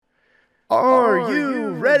Are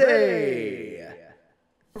you ready?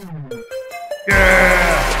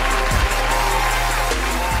 Yeah!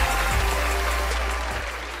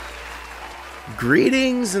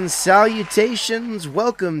 Greetings and salutations.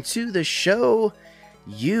 Welcome to the show.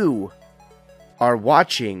 You are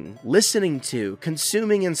watching, listening to,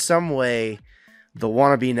 consuming in some way the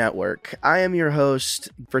Wannabe Network. I am your host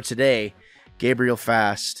for today, Gabriel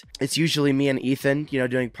Fast. It's usually me and Ethan,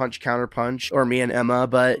 doing punch counter punch, or me and Emma,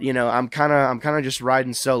 but I'm kind of just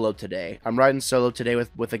riding solo today. I'm riding solo today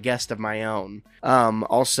with a guest of my own.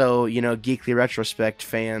 Also, Geekly Retrospect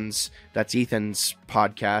fans, that's Ethan's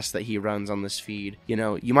podcast that he runs on this feed.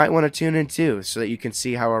 You might want to tune in too, so that you can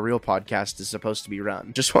see how a real podcast is supposed to be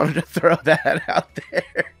run. Just wanted to throw that out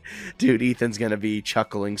there. Dude, Ethan's gonna be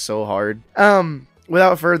chuckling so hard.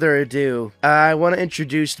 Without further ado, I want to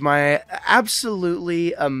introduce my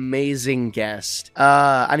absolutely amazing guest.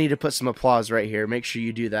 I need to put some applause right here. Make sure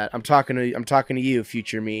you do that. I'm talking to you,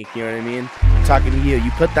 future me. You know what I mean? I'm talking to you. You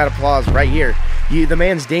put that applause right here. The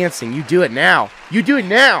man's dancing. You do it now. You do it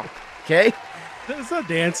now. Okay? It's not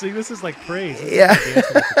dancing. This is like praise. Yeah.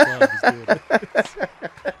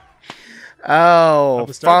 Oh,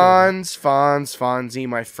 Fonze,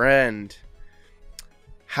 my friend.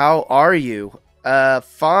 How are you?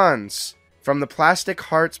 Fonze from the Plastic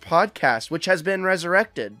Hearts podcast, which has been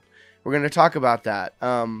resurrected. We're going to talk about that.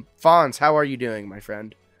 Fonze, how are you doing, my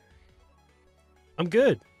friend? I'm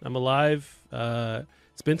good. I'm alive.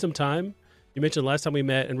 It's been some time. You mentioned last time we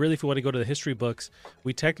met, and really if we want to go to the history books,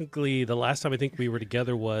 the last time I think we were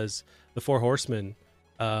together was the Four Horsemen,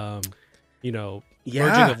 merging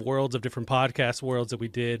of worlds of different podcast worlds that we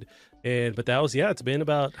did. But that was, it's been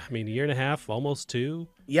about, a year and a half, almost two.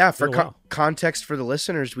 Yeah, for context for the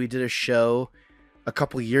listeners, we did a show a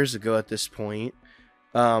couple years ago at this point.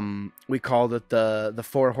 We called it the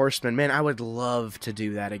Four Horsemen. Man, I would love to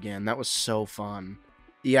do that again. That was so fun.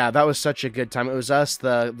 Yeah, that was such a good time. It was us,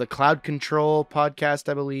 the Cloud Control podcast,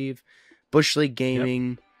 I believe, Bush League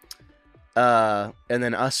Gaming, and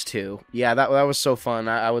then us two. Yeah, that was so fun.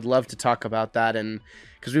 I would love to talk about that, and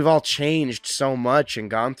because we've all changed so much and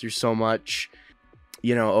gone through so much,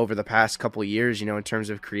 over the past couple of years, in terms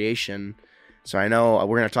of creation. So I know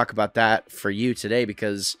we're going to talk about that for you today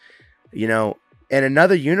because, in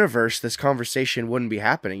another universe, this conversation wouldn't be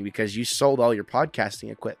happening because you sold all your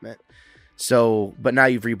podcasting equipment. So, but now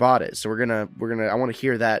you've rebought it. So I want to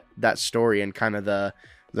hear that story and kind of the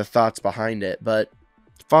thoughts behind it. But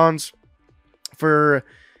Fonze,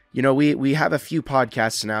 we have a few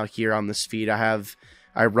podcasts now here on this feed.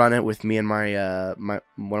 I run it with me and my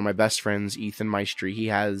one of my best friends, Ethan Maestri. He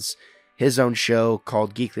has his own show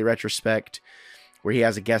called Geekly Retrospect, where he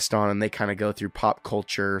has a guest on, and they kind of go through pop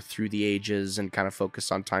culture through the ages and kind of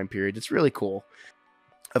focus on time period. It's really cool.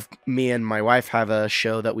 Me and my wife have a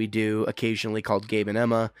show that we do occasionally called Gabe and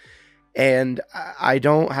Emma, and I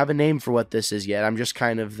don't have a name for what this is yet. I'm just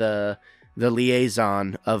kind of the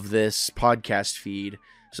liaison of this podcast feed.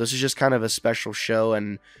 So this is just kind of a special show,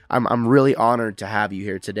 and I'm really honored to have you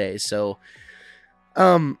here today. So,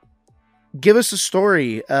 give us a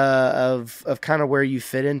story of kind of where you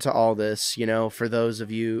fit into all this. For those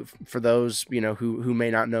who may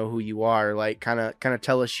not know who you are, like kind of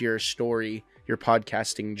tell us your story, your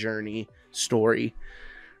podcasting journey story.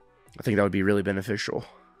 I think that would be really beneficial.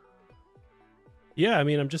 Yeah,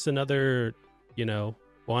 I'm just another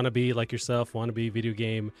wannabe like yourself, wannabe video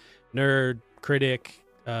game nerd, critic.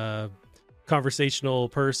 Conversational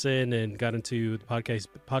person, and got into the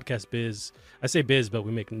podcast biz. I say biz, but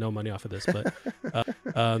we make no money off of this. But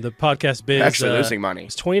the podcast biz actually losing money.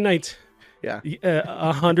 It's 2019. Yeah,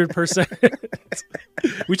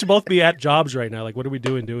 100%. We should both be at jobs right now. Like, what are we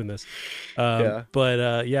doing this? But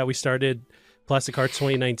we started Plastic Hearts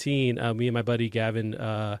 2019. Me and my buddy Gavin,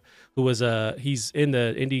 who was he's in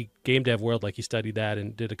the indie game dev world. Like, he studied that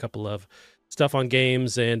and did a couple of stuff on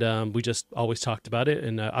games, and we just always talked about it.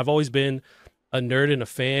 And I've always been a nerd and a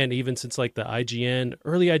fan, even since like the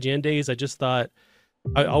early IGN days. I just thought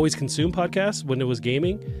I always consumed podcasts when it was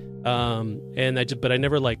gaming, but I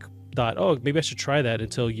never thought, oh, maybe I should try that,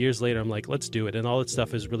 until years later I'm like, let's do it. And all that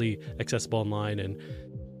stuff is really accessible online, and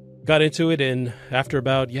got into it. And after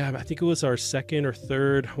about I think it was our second or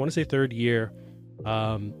third, I want to say third year,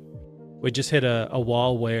 we just hit a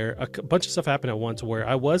wall where a bunch of stuff happened at once, where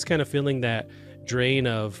I was kind of feeling that drain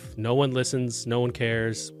of no one listens, no one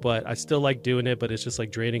cares, but I still like doing it, but it's just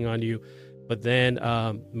like draining on you. But then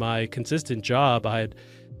my consistent job,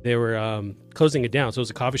 they were closing it down. So it was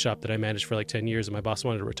a coffee shop that I managed for like 10 years, and my boss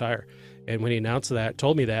wanted to retire. And when he announced that,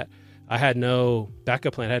 told me that, I had no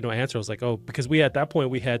backup plan. I had no answer. I was like, oh, because at that point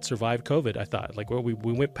we had survived COVID. I thought like, well, we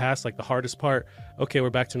went past like the hardest part. Okay, we're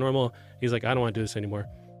back to normal. He's like, I don't want to do this anymore.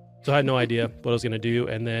 So I had no idea what I was going to do.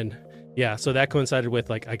 And then, yeah, so that coincided with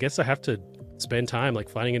like, I guess I have to spend time like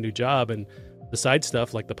finding a new job, and the side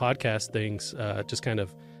stuff, like the podcast things, just kind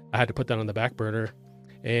of, I had to put that on the back burner.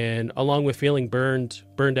 And along with feeling burned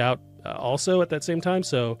out also at that same time.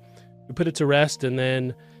 So we put it to rest, and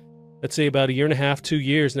then let's say about 1.5 2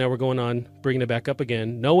 years now we're going on bringing it back up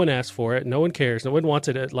again. No one asked for it. No one cares. No one wants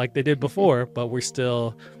it like they did before, but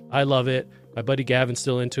I love it. My buddy Gavin's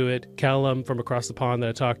still into it. Callum from across the pond that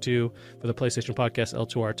I talked to for the PlayStation podcast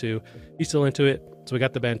L2R2, he's still into it. So we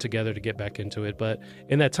got the band together to get back into it. But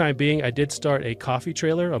in that time being, I did start a coffee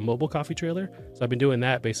trailer, a mobile coffee trailer. So I've been doing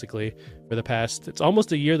that basically for the past, it's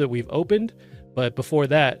almost a year that we've opened. But before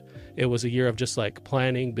that, it was a year of just like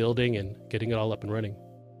planning, building, and getting it all up and running.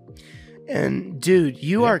 And dude,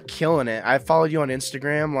 you are killing it. I followed you on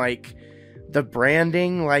Instagram, like the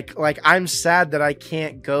branding, like I'm sad that I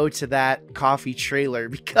can't go to that coffee trailer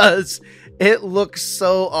because it looks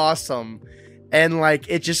so awesome. And like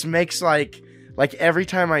it just makes like every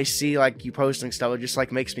time I see like you posting stuff, it just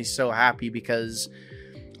like makes me so happy because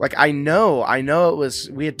like I know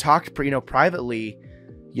we had talked privately,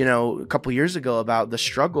 a couple years ago about the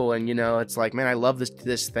struggle, and it's like, man, I love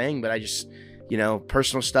this thing, but I just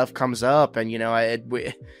personal stuff comes up, and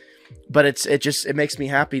but it makes me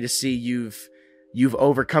happy to see you've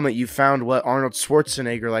overcome it. You found what Arnold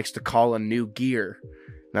Schwarzenegger likes to call a new gear.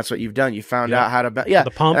 That's what you've done. You found out how to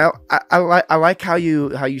the pump. I like how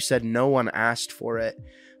you said no one asked for it.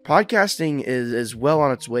 Podcasting is well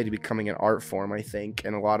on its way to becoming an art form, I think,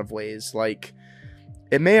 in a lot of ways. Like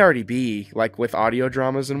it may already be like with audio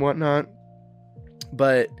dramas and whatnot,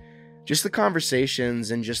 but just the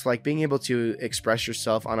conversations and just like being able to express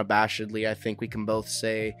yourself unabashedly, I think we can both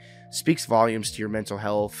say speaks volumes to your mental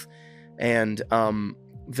health. And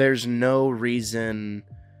there's no reason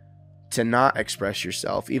to not express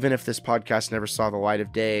yourself. Even if this podcast never saw the light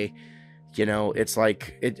of day, it's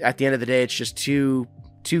like at the end of the day, it's just two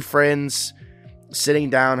friends sitting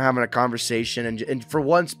down, having a conversation, and for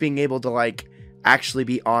once being able to like actually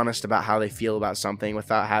be honest about how they feel about something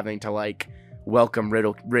without having to like welcome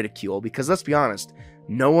ridicule, because let's be honest,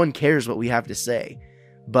 no one cares what we have to say,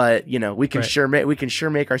 but we can sure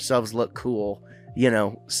make ourselves look cool,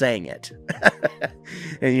 saying it.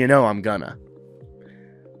 And I'm gonna.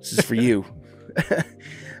 This is for you.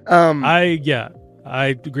 I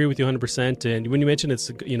agree with you 100%. And when you mentioned it's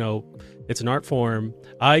an art form,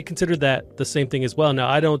 I consider that the same thing as well. Now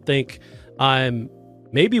I don't think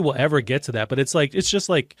maybe we'll ever get to that, but it's just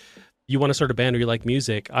like you want to start a band or you like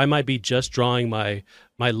music. I might be just drawing my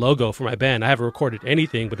logo for my band. I haven't recorded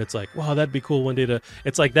anything, but it's like, wow, that'd be cool one day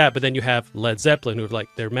it's like that. But then you have Led Zeppelin, who like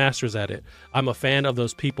they're masters at it. I'm a fan of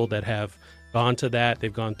those people that have gone to that,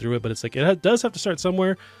 they've gone through it, but it's like it does have to start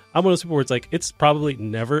somewhere. I'm one of those people where it's like it's probably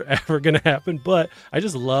never ever gonna happen, but I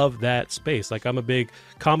just love that space. Like I'm a big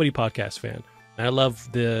comedy podcast fan, and I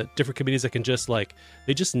love the different comedians that can just like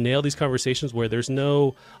they just nail these conversations where there's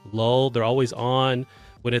no lull. They're always on.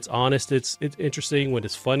 When it's honest, it's interesting. When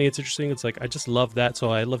it's funny, it's interesting. It's like I just love that,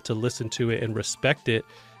 so I love to listen to it and respect it.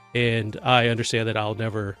 And I understand that I'll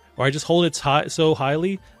never, or I just hold it so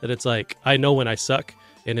highly that it's like I know when I suck,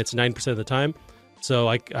 and it's 9% of the time. So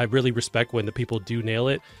I really respect when the people do nail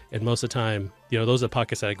it. And most of the time, those are the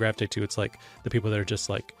podcasts that I gravitate to. It's like the people that are just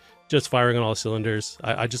firing on all cylinders.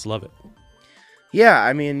 I just love it. Yeah,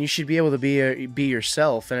 I mean, you should be able to be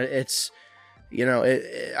yourself, and it's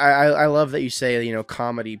I love that you say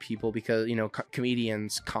comedy people, because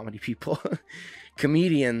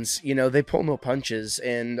comedians they pull no punches,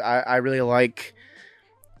 and I really like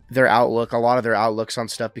their outlook, a lot of their outlooks on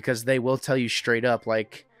stuff, because they will tell you straight up,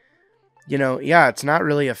 like, it's not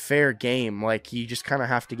really a fair game. Like, you just kind of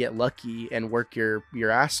have to get lucky and work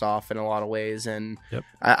your ass off in a lot of ways. And yep.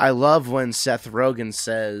 I love when Seth Rogen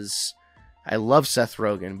says, I love Seth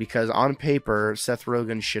Rogen, because on paper, Seth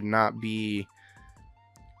Rogen should not be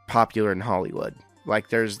popular in Hollywood. Like,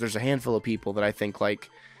 there's a handful of people that I think, like,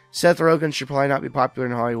 Seth Rogen should probably not be popular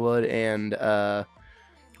in Hollywood, and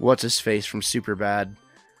what's his face from Superbad?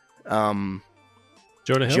 Jonah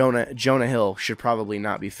Hill? Jonah Hill should probably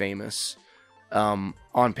not be famous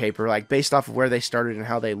on paper, like based off of where they started and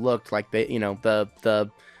how they looked, like they,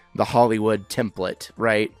 the Hollywood template,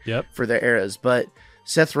 right? Yep. For their eras. But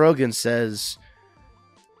Seth Rogen says,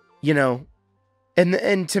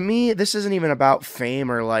 and to me, this isn't even about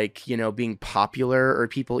fame or like, being popular or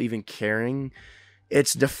people even caring.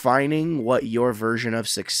 It's defining what your version of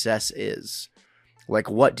success is. Like,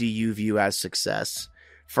 what do you view as success?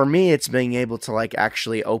 for me, it's being able to like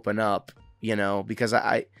actually open up, you know, because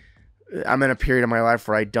I'm in a period of my life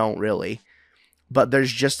where I don't really, but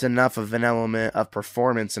there's just enough of an element of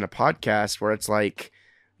performance in a podcast where it's like,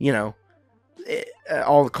 you know,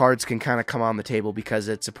 all the cards can kind of come on the table because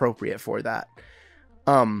it's appropriate for that.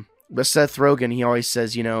 But Seth Rogen, he always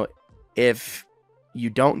says, you know, if you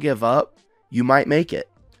don't give up, you might make it,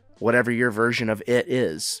 whatever your version of it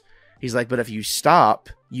is. He's like, but if you stop,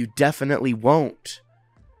 you definitely won't.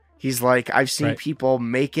 He's like, I've seen people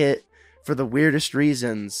make it for the weirdest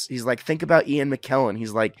reasons. He's like, think about Ian McKellen.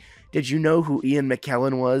 He's like, did you know who Ian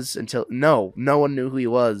McKellen was until... No one knew who he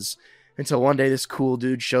was until one day this cool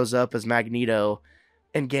dude shows up as Magneto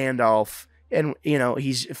and Gandalf. And, you know,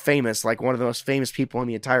 he's famous, like one of the most famous people in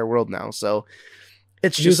the entire world now. So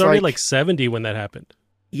it's just, he was already like 70 when that happened.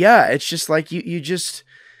 Yeah, it's just like you just...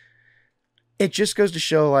 It just goes to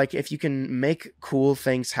show, like, if you can make cool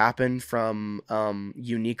things happen from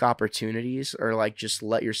unique opportunities, or like just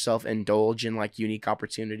let yourself indulge in like unique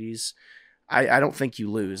opportunities, I don't think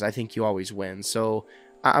you lose. I think you always win. So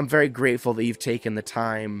I'm very grateful that you've taken the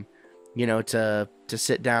time, you know, to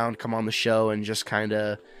sit down, come on the show, and just kind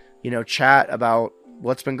of, you know, chat about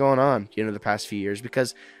what's been going on, you know, the past few years.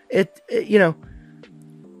 Because it you know,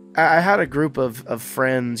 I had a group of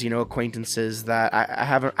friends, you know, acquaintances that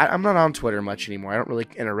I'm not on Twitter much anymore. I don't really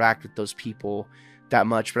interact with those people that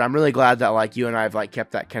much, but I'm really glad that like you and I have like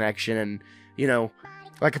kept that connection. And, you know,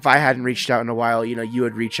 like if I hadn't reached out in a while, you know, you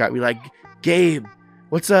would reach out and be like, Gabe,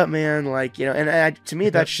 what's up, man? Like, you know, and to me,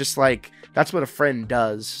 that's just like, that's what a friend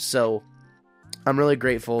does. So I'm really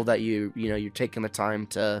grateful that you know, you're taking the time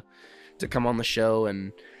to come on the show.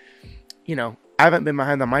 And, you know, I haven't been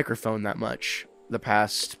behind the microphone that much the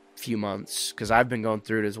past few months because I've been going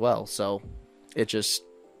through it as well. So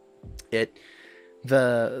the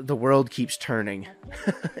world keeps turning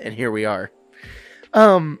and here we are.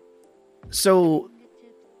 So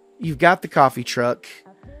you've got the coffee truck,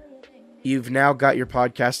 you've now got your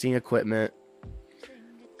podcasting equipment.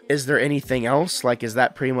 Is there anything else? Like, is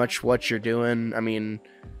that pretty much what you're doing? I mean,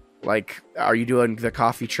 like, are you doing the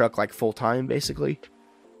coffee truck like full time basically?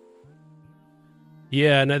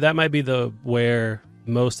 Yeah, no, that might be where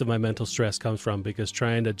most of my mental stress comes from, because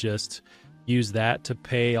trying to just use that to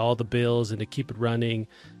pay all the bills and to keep it running,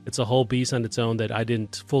 it's a whole beast on its own that I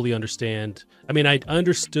didn't fully understand. I mean, I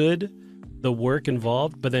understood the work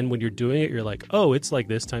involved, but then when you're doing it, you're like, oh, it's like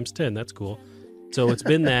this times 10. That's cool. So it's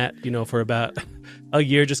been that, you know, for about a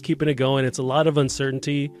year, just keeping it going. It's a lot of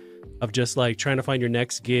uncertainty of just like trying to find your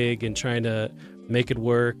next gig and trying to make it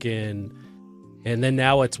work. And then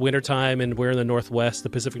now it's wintertime and we're in the Northwest, the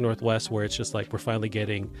Pacific Northwest, where it's just like we're finally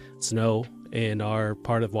getting snow in our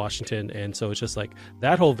part of Washington. And so it's just like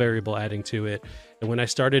that whole variable adding to it. And when I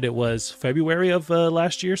started, it was February of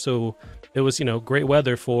last year. So it was, you know, great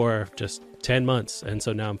weather for just 10 months. And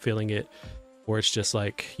so now I'm feeling it where it's just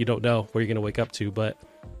like you don't know where you're going to wake up to. But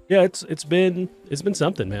yeah, it's been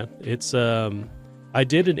something, man. It's I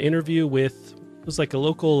did an interview with, it was like a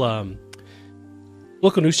local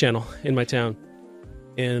news channel in my town.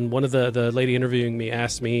 And one of the lady interviewing me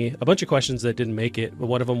asked me a bunch of questions that didn't make it. But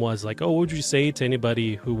one of them was like, oh, what would you say to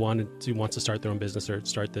anybody who wants to start their own business or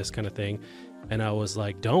start this kind of thing? And I was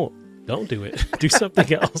like, don't do it. Do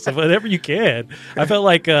something else, whatever you can. I felt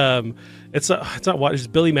like it's not what, it's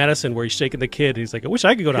Billy Madison where he's shaking the kid. He's like, I wish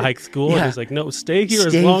I could go to high school. Yeah. And he's like, no, stay here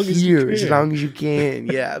as long as you can.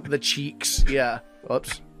 Yeah, the cheeks. Yeah.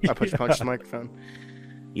 Oops, I punched the microphone.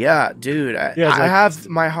 Yeah, dude. I have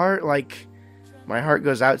my heart like. My heart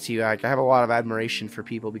goes out to you. Like, I have a lot of admiration for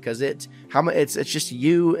people because it's just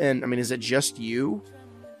you. And I mean, is it just you?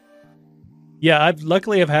 Yeah,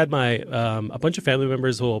 I've had my a bunch of family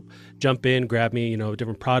members who will jump in, grab me, you know,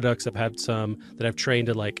 different products. I've had some that I've trained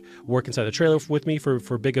to like work inside the trailer with me for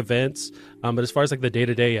big events. But as far as like the day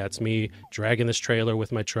to day, yeah, it's me dragging this trailer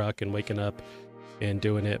with my truck and waking up and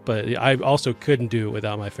doing it. But I also couldn't do it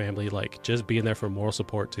without my family, like just being there for moral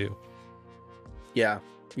support too. Yeah.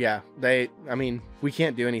 Yeah, we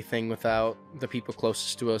can't do anything without the people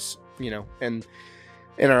closest to us, you know, and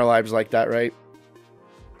in our lives like that, right?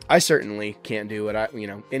 I certainly can't do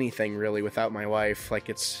anything really without my wife. Like,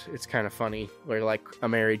 it's kind of funny. We're like a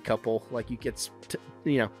married couple. Like, we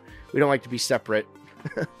don't like to be separate,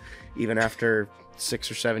 even after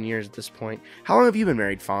 6 or 7 years at this point. How long have you been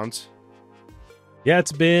married, Fonze? Yeah,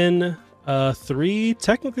 it's been 3,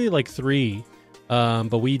 technically like 3,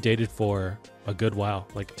 but we dated for a good while,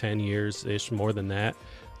 like 10 years ish, more than that.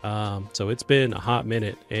 So it's been a hot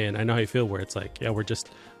minute, and I know how you feel where it's like, yeah, we're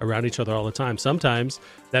just around each other all the time. Sometimes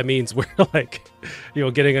that means we're like,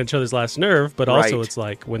 getting on each other's last nerve, but also Right. it's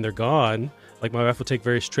like when they're gone, like my wife will take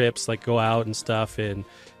various trips, like go out and stuff, and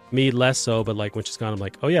me less so, but like when she's gone, I'm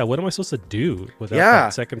like, oh yeah, what am I supposed to do without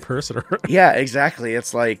that second person around? Yeah, exactly.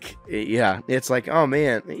 It's like, oh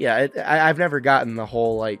man, yeah. I've never gotten the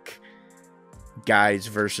whole like guys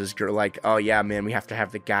versus girl, like, oh yeah, man, we have to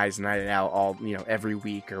have the guys night out all every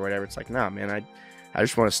week or whatever. It's like, nah, man, I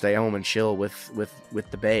just want to stay home and chill with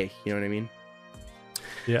the bae. You know what I mean?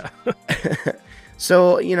 Yeah.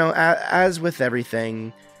 So as with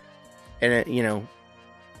everything, and it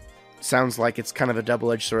sounds like it's kind of a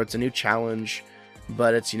double-edged sword. It's a new challenge,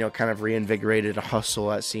 but it's kind of reinvigorated a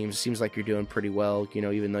hustle. It seems like you're doing pretty well,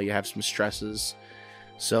 even though you have some stresses.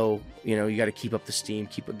 So you got to keep up the steam,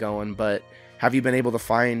 keep it going. But have you been able to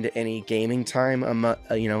find any gaming time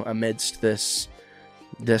amidst this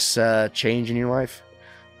change in your life?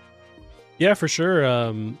 Yeah, for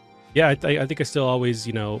sure. Yeah, I think I still always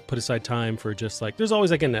put aside time for just like, there's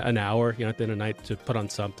always like an hour at the end of the night to put on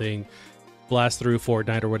something, blast through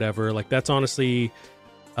Fortnite or whatever. Like that's honestly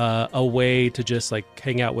a way to just like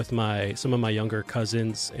hang out with some of my younger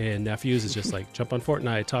cousins and nephews, is just like jump on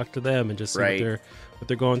Fortnite, talk to them, and just see what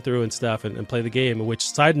they're going through and stuff, and play the game. Which,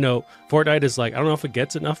 side note, Fortnite is like, I don't know if it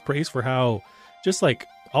gets enough praise for how just like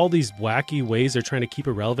all these wacky ways they're trying to keep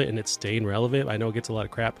it relevant, and it's staying relevant. I know it gets a lot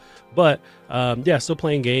of crap, but yeah, still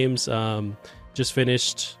playing games. Just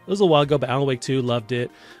finished, it was a while ago, but Alan Wake 2, loved it.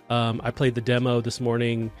 I played the demo this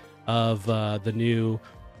morning of the new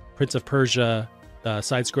Prince of Persia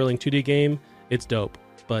side-scrolling 2D game. It's dope.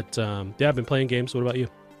 But yeah, I've been playing games. What about you?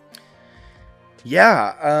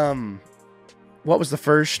 Yeah. What was the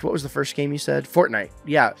first game you said? Fortnite.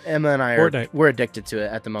 Yeah, Emma and I we're addicted to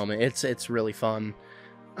it at the moment. It's really fun.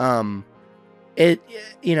 I'll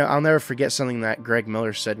never forget something that Greg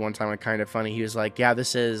Miller said one time, like kind of funny. He was like, yeah,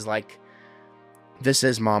 this is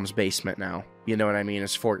mom's basement now. You know what I mean?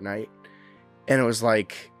 It's Fortnite. And it was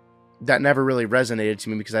like, that never really resonated to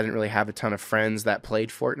me because I didn't really have a ton of friends that played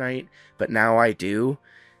Fortnite, but now I do.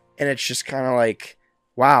 And it's just kind of like,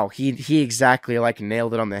 wow, he exactly like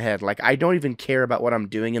nailed it on the head. Like, I don't even care about what I'm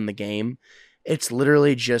doing in the game. It's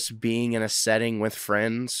literally just being in a setting with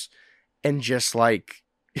friends and just like,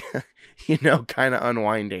 kind of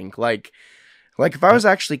unwinding. Like if I was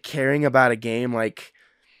actually caring about a game, like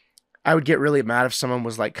I would get really mad if someone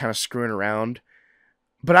was like kind of screwing around.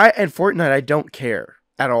 But in Fortnite, I don't care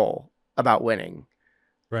at all about winning.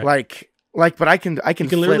 Right. But I can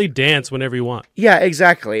literally dance whenever you want. Yeah,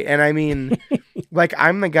 exactly. And I mean, like,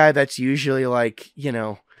 I'm the guy that's usually like,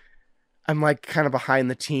 I'm like kind of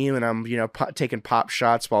behind the team, and I'm, taking pop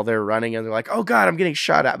shots while they're running, and they're like, oh God, I'm getting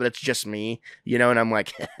shot at, but it's just me, and I'm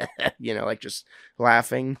like, like just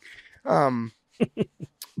laughing.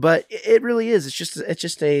 But it really is. It's just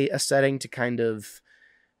a setting to kind of,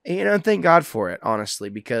 thank God for it, honestly,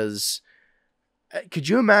 because could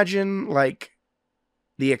you imagine like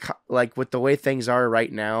with the way things are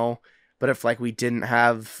right now, but if like we didn't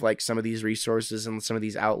have like some of these resources and some of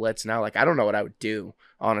these outlets now, like I don't know what I would do,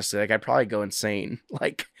 honestly. Like I'd probably go insane.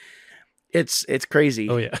 Like it's crazy.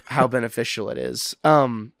 Oh yeah. How beneficial it is.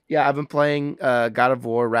 Yeah, I've been playing God of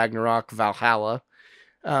War Ragnarok Valhalla.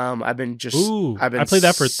 I played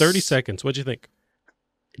that for 30 seconds. What'd you think?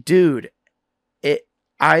 Dude,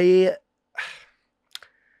 I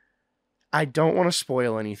don't want to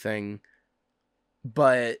spoil anything,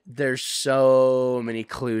 but there's so many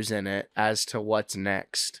clues in it as to what's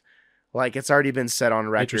next. Like, it's already been said on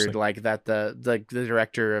record, like that the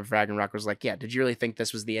director of Ragnarok was like, yeah, did you really think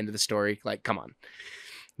this was the end of the story? Like, come on.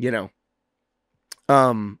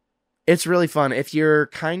 It's really fun. If you're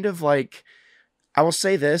kind of like, I will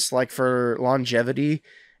say this, like for longevity,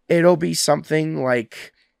 it'll be something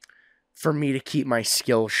like for me to keep my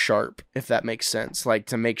skills sharp, if that makes sense. Like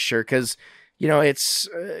to make sure, because, it's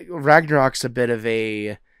Ragnarok's a bit of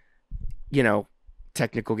a,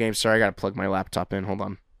 technical game. Sorry, I got to plug my laptop in. Hold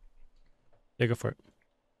on. Yeah, go for it.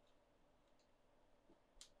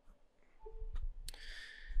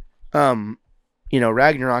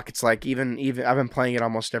 Ragnarok, it's like even I've been playing it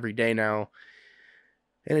almost every day now.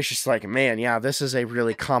 And it's just like, man, yeah, this is a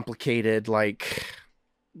really complicated, like,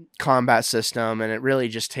 combat system, and it really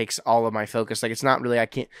just takes all of my focus. Like, it's not really a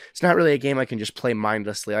game I can just play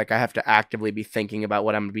mindlessly. Like, I have to actively be thinking about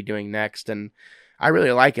what I'm going to be doing next, and I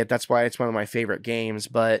really like it. That's why it's one of my favorite games,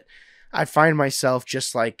 but I find myself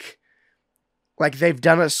just like they've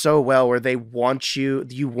done it so well where they want you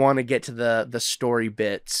want to get to the story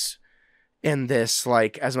bits in this,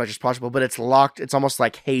 like, as much as possible, but it's locked. It's almost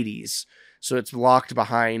like Hades. So it's locked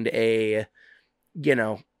behind a,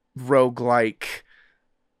 roguelike,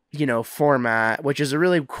 format, which is a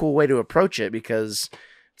really cool way to approach it, because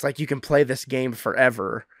it's like you can play this game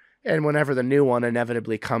forever, and whenever the new one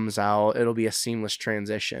inevitably comes out, it'll be a seamless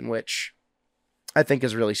transition, which I think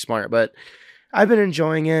is really smart. But I've been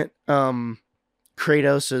enjoying it.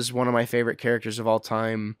 Kratos is one of my favorite characters of all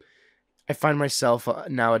time. I find myself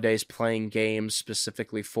nowadays playing games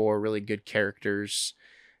specifically for really good characters,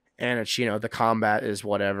 and it's, the combat is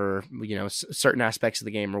whatever, certain aspects of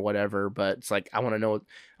the game or whatever, but it's like, I want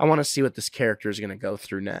to see what this character is going to go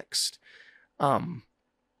through next.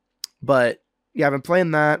 But yeah, I've been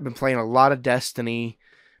playing that, been playing a lot of Destiny,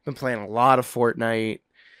 been playing a lot of Fortnite.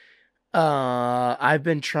 I've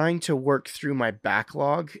been trying to work through my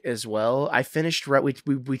backlog as well. I finished, we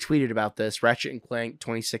tweeted about this, Ratchet and Clank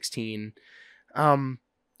 2016.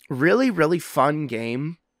 Really, really fun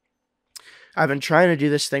game. I've been trying to do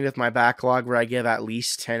this thing with my backlog where I give at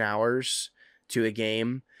least 10 hours to a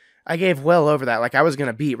game. I gave well over that. Like, I was going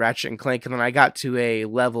to beat Ratchet and Clank, and then I got to a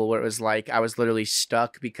level where it was like I was literally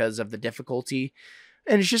stuck because of the difficulty.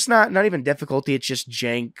 And it's just not even difficulty, it's just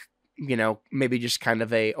jank, maybe just kind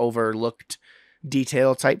of a overlooked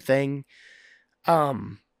detail type thing.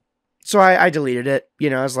 So I deleted it.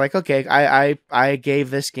 I was like, okay, I gave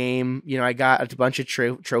this game, I got a bunch of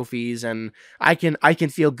trophies, and I can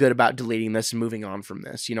feel good about deleting this and moving on from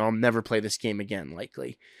this. I'll never play this game again,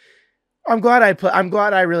 likely. I'm glad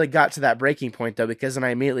I really got to that breaking point, though, because then I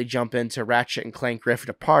immediately jump into Ratchet and Clank Rift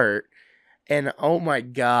Apart, and oh my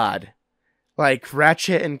god, like,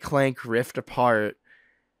 Ratchet and Clank Rift Apart.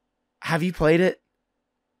 Have you played it?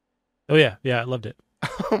 Oh yeah, I loved it.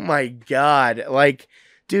 Oh my god, like,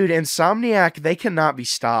 dude, Insomniac, they cannot be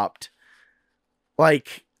stopped.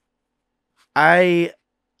 Like, I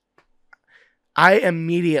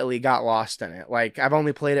immediately got lost in it. Like, I've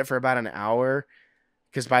only played it for about an hour,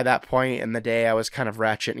 because by that point in the day, I was kind of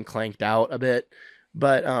Ratchet and Clanked out a bit.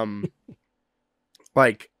 But,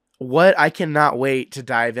 like, what, I cannot wait to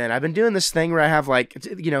dive in. I've been doing this thing where I have, like,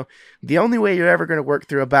 the only way you're ever going to work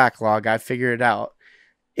through a backlog, I've figured it out,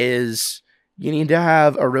 is you need to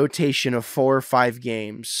have a rotation of 4 or 5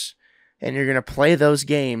 games, and you're going to play those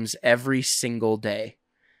games every single day.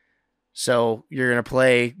 So you're going to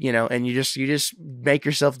play, and you just make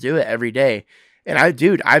yourself do it every day. And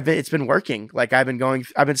it's been working. Like, I've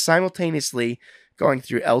been simultaneously going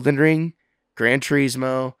through Elden Ring, Gran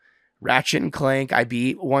Turismo, Ratchet and Clank. I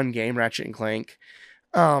beat one game, Ratchet and Clank.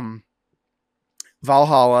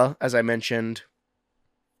 Valhalla, as I mentioned.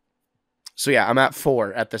 So yeah, I'm at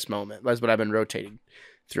 4 at this moment. That's what I've been rotating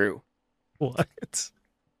through. What?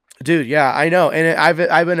 Dude, yeah, I know. And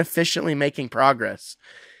I've been efficiently making progress,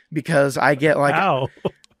 because I get, like, wow.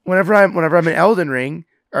 whenever I'm in Elden Ring,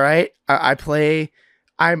 all right, I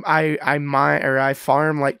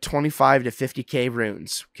farm like 25 to 50k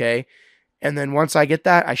runes, okay? And then once I get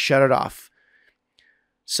that, I shut it off.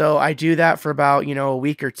 So I do that for about, a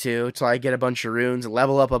week or two till I get a bunch of runes,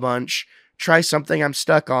 level up a bunch, try something I'm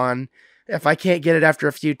stuck on. If I can't get it after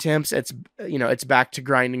a few attempts, it's back to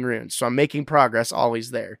grinding runes. So I'm making progress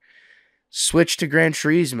always there. Switch to Gran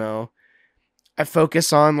Turismo. I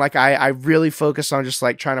focus on, like, I really focus on just,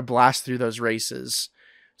 like, trying to blast through those races.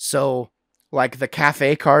 So, like, the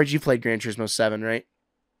cafe cards, you played Gran Turismo 7, right?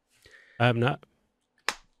 I have not.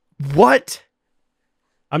 What?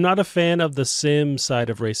 I'm not a fan of the sim side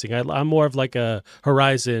of racing. I'm more of like a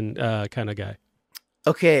Horizon kind of guy.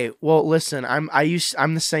 Okay, well, listen, I'm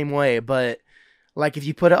the same way, but, like, if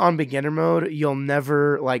you put it on beginner mode, you'll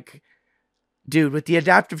never, like, dude, with the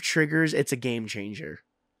adaptive triggers, it's a game changer.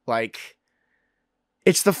 Like,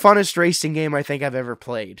 it's the funnest racing game I think I've ever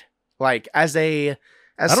played. Like, as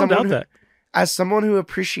someone who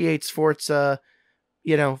appreciates Forza,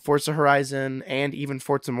 Forza Horizon and even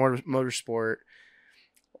Forza Motorsport,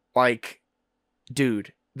 like,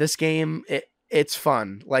 dude, this game, it's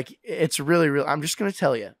fun. Like, it's really, really, I'm just going to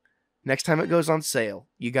tell you, next time it goes on sale,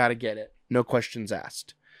 you got to get it. No questions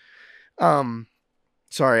asked.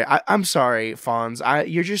 Sorry, I'm sorry, Fonze.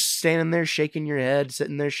 You're just standing there shaking your head,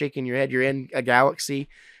 sitting there shaking your head. You're in a galaxy.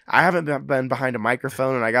 I haven't been behind a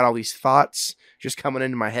microphone, and I got all these thoughts just coming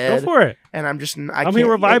into my head. Go for it. And I'm here,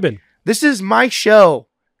 we're vibing. This is my show,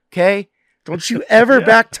 okay? Don't you ever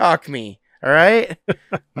backtalk me, all right?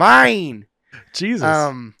 Mine. Jesus.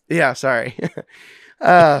 Yeah, sorry.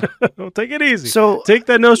 Well, take it easy. So take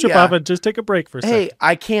that nose strip off and just take a break for a second. Hey,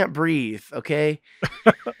 I can't breathe, okay?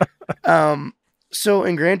 So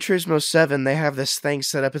in Gran Turismo 7, they have this thing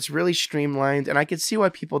set up. It's really streamlined, and I can see why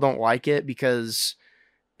people don't like it, because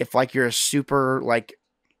if, like, you're a super, like,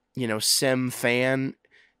 sim fan,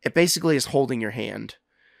 it basically is holding your hand.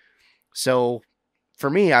 So for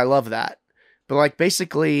me, I love that. But like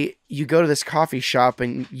basically you go to this coffee shop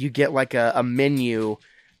and you get like a menu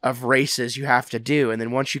of races you have to do. And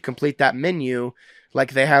then once you complete that menu,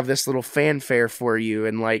 like they have this little fanfare for you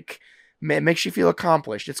and like it makes you feel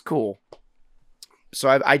accomplished. It's cool.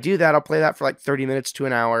 So I do that. I'll play that for like 30 minutes to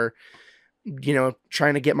an hour,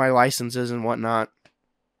 trying to get my licenses and whatnot.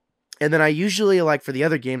 And then I usually like for the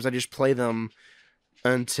other games, I just play them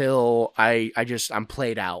until I'm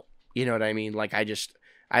played out. You know what I mean? Like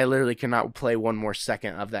I literally cannot play one more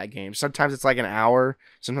second of that game. Sometimes it's like an hour.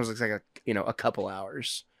 Sometimes it's like a couple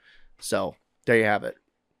hours. So there you have it.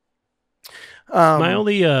 My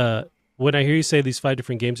only, when I hear you say these 5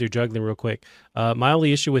 different games you're juggling real quick, my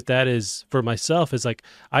only issue with that is for myself is like,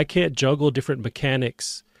 I can't juggle different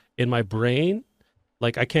mechanics in my brain.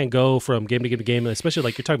 Like I can't go from game to game to game, especially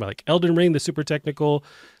like you're talking about like Elden Ring, the super technical,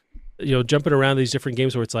 jumping around these different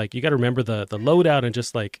games where it's like, you got to remember the loadout and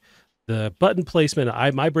just like, the button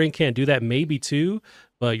placement, my brain can't do that, maybe 2,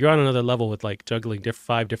 but you're on another level with like juggling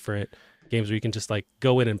 5 different games where you can just like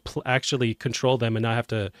go in and actually control them and not have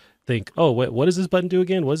to think, oh, what does this button do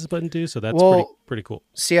again? What does this button do? So that's pretty cool.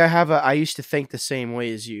 See, I used to think the same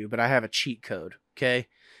way as you, but I have a cheat code, okay?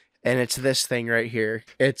 And it's this thing right here.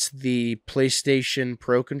 It's the PlayStation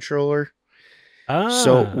Pro controller.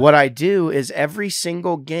 So what I do is every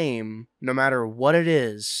single game, no matter what it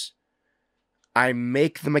is, I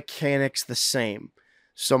make the mechanics the same.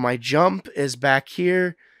 So my jump is back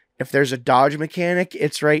here. If there's a dodge mechanic,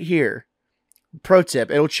 it's right here. Pro tip,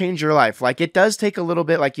 it'll change your life. Like it does take a little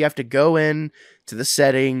bit, like you have to go in to the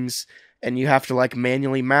settings and you have to like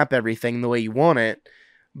manually map everything the way you want it.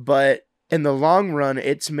 But in the long run,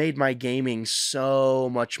 it's made my gaming so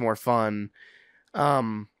much more fun.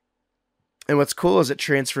 And what's cool is it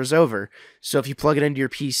transfers over. So if you plug it into your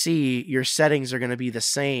PC, your settings are going to be the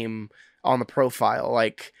same on the profile,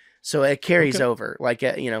 like, so it carries over, like,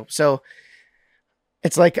 so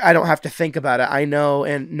it's like, I don't have to think about it. I know,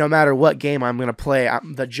 and no matter what game I'm going to play,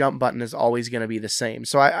 the jump button is always going to be the same.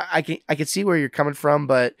 So I can see where you're coming from,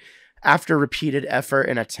 but after repeated effort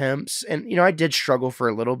and attempts, and, I did struggle for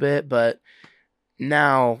a little bit, but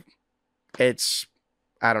now it's,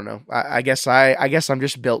 I don't know. I guess I'm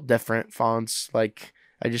just built different, Fonze. Like,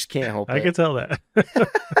 I just can't help it. I can tell that.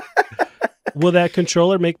 Will that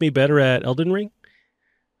controller make me better at Elden Ring?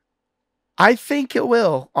 I think it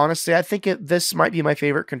will. Honestly, I think this might be my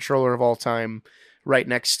favorite controller of all time, right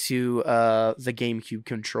next to the GameCube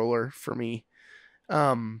controller for me.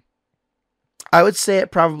 I would say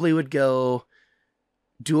it probably would go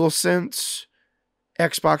DualSense,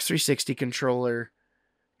 Xbox 360 controller,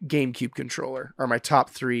 GameCube controller are my top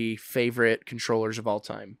 3 favorite controllers of all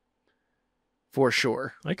time. For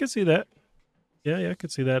sure. I could see that. Yeah, I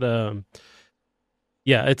could see that.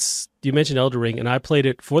 Yeah, you mentioned Elden Ring, and I played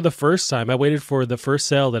it for the first time. I waited for the first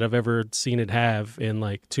sale that I've ever seen it have in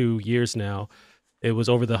like 2 years now. It was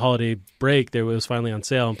over the holiday break. It was finally on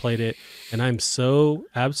sale and played it. And I'm so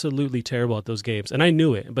absolutely terrible at those games. And I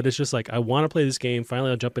knew it, but it's just like, I want to play this game. Finally,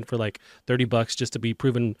 I'll jump in for like $30 just to be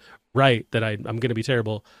proven right that I'm going to be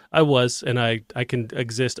terrible. I was, and I can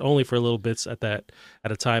exist only for a little bits at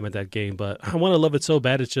a time at that game. But I want to love it so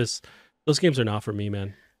bad. It's just, those games are not for me,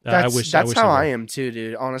 man. That's how I am too,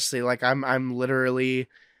 dude. Honestly, like I'm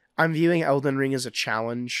viewing Elden Ring as a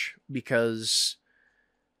challenge because,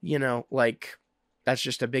 like that's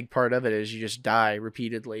just a big part of it is you just die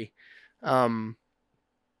repeatedly. I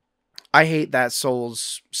hate that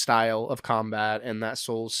Souls style of combat and that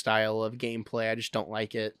Souls style of gameplay. I just don't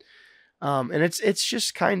like it. And it's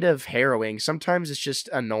just kind of harrowing. Sometimes it's just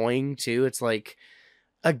annoying too. It's like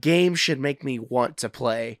a game should make me want to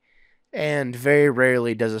play. And very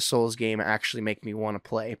rarely does a Souls game actually make me want to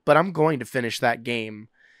play. But I'm going to finish that game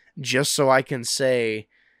just so I can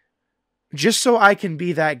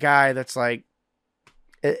be that guy that's like,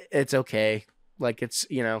 it's okay. Like it's,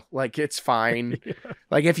 like it's fine. Yeah.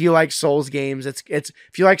 Like if you like Souls games, if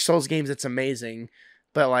you like Souls games, it's amazing.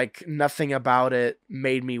 But like nothing about it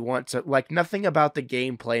made me want to, like nothing about the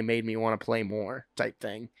gameplay made me want to play more type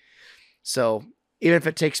thing. So even if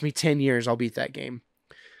it takes me 10 years, I'll beat that game.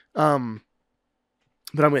 But I'm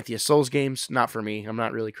with you. Souls games, not for me. I'm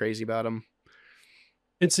not really crazy about them.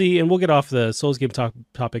 And we'll get off the Souls game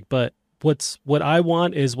topic, but what I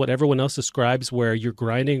want is what everyone else describes, where you're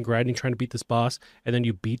grinding, trying to beat this boss, and then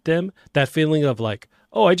you beat them. That feeling of like,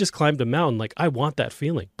 oh, I just climbed a mountain. Like, I want that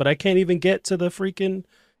feeling, but I can't even get to the freaking,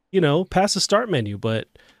 past the start menu. But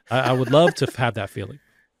I would love to have that feeling.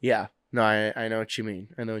 Yeah. No, I know what you mean.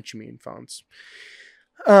 I know what you mean, Fonze.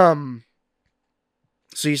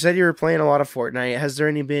 So you said you were playing a lot of Fortnite. Has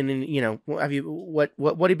there been, what have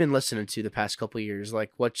you been listening to the past couple of years?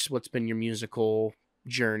 Like what's been your musical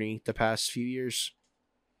journey the past few years?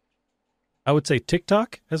 I would say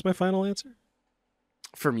TikTok as my final answer.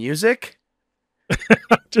 For music?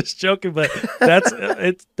 Just joking, but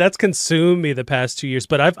that's consumed me the past 2 years.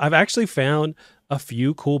 But I've actually found a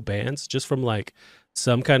few cool bands just from like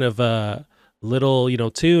some kind of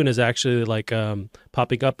little tune is actually like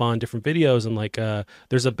popping up on different videos, and like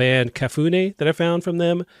there's a band Kafune that I found from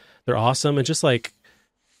them. They're awesome, and just like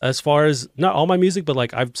as far as not all my music, but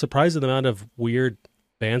like I'm surprised at the amount of weird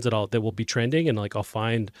bands that will be trending, and like I'll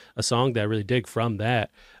find a song that I really dig from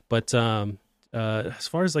that. But as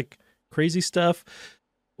far as like crazy stuff,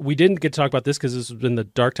 we didn't get to talk about this because this has been the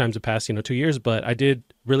dark times of past 2 years, but I did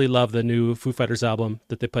really love the new Foo Fighters album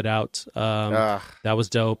that they put out. That was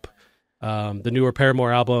dope. The newer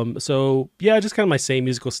Paramore album. So yeah, just kind of my same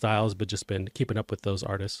musical styles, but just been keeping up with those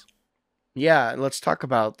artists. Yeah, let's talk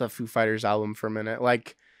about the Foo Fighters album for a minute.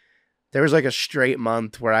 Like, there was like a straight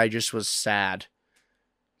month where I just was sad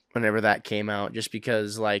whenever that came out, just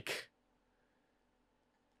because like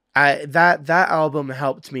that album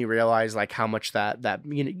helped me realize like how much that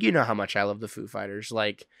you know how much I love the Foo Fighters.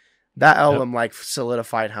 Like, that album like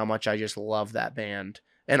solidified how much I just love that band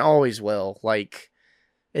and always will. Like,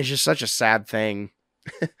 it's just such a sad thing.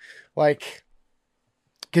 Like,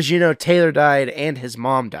 because Taylor died and his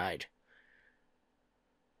mom died.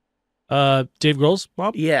 Dave Grohl's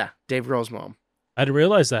mom? Yeah, Dave Grohl's mom. I didn't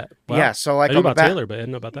realize that. Wow. Yeah, so like I knew about Taylor, but I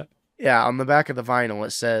didn't know about that. Yeah, on the back of the vinyl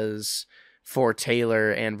it says for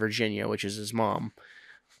Taylor and Virginia, which is his mom.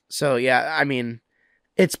 So yeah, I mean,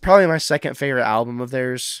 it's probably my second favorite album of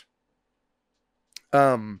theirs.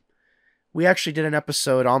 We actually did an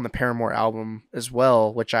episode on the Paramore album as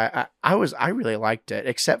well, which I really liked it,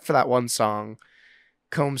 except for that one song,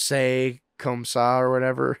 Comme C'est, Comme Ça, or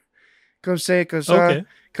whatever. Comme C'est, Comme Ça, okay.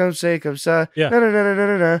 Comme C'est, Comme Ça. Yeah.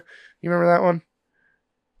 Na. You remember that one?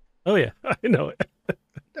 Oh yeah, I know it.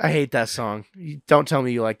 I hate that song. Don't tell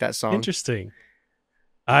me you like that song. Interesting.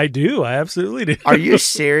 I do. I absolutely do. Are you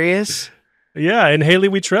serious? Yeah, and Haley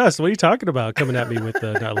We Trust. What are you talking about? Coming at me with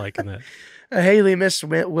not liking that. Haley Miss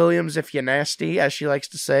Williams, if you nasty, as she likes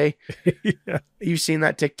to say. Yeah. You've seen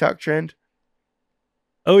that TikTok trend?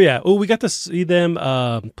 Oh yeah. Oh, we got to see them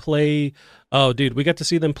play. Oh, dude, we got to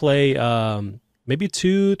see them play maybe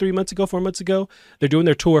 4 months ago. They're doing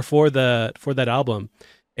their tour for that album,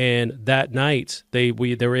 and that night they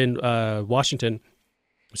were in Washington.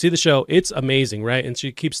 See the show. It's amazing, right? And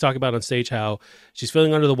she keeps talking about on stage how she's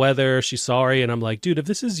feeling under the weather. She's sorry. And I'm like, dude, if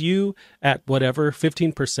this is you at whatever,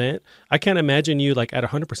 15%, I can't imagine you like at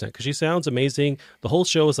 100% because she sounds amazing. The whole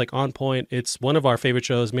show is like on point. It's one of our favorite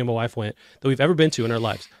shows, me and my wife went, that we've ever been to in our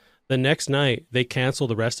lives. The next night, they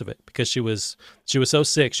canceled the rest of it because she was so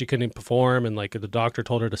sick. She couldn't even perform. And like the doctor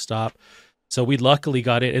told her to stop. So we luckily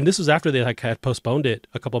got in, and this was after they like had postponed it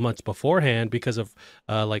a couple months beforehand because of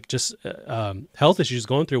health issues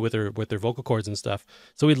going through with their vocal cords and stuff.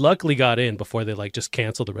 So we luckily got in before they like just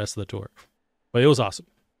canceled the rest of the tour. But it was awesome.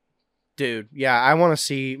 Dude, yeah, I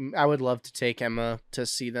would love to take Emma to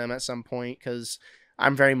see them at some point because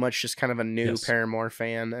I'm very much just kind of a new Paramore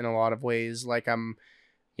fan in a lot of ways. Like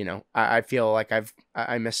I feel like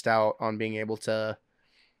I missed out on being able to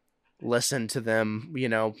listen to them,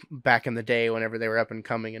 back in the day whenever they were up and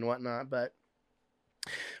coming and whatnot. But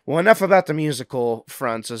well, enough about the musical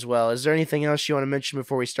fronts as well. Is there anything else you want to mention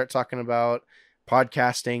before we start talking about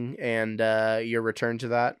podcasting and your return to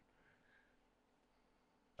that?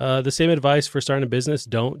 The same advice for starting a business: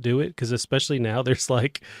 don't do it, because especially now there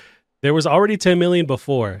was already 10 million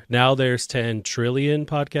before. Now there's 10 trillion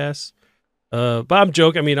podcasts. But I'm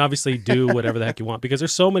joking. I mean, obviously do whatever the heck you want because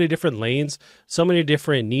there's so many different lanes, so many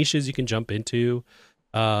different niches you can jump into.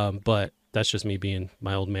 But that's just me being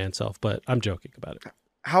my old man self, but I'm joking about it.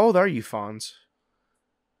 How old are you, Fonze?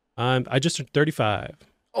 I just turned 35.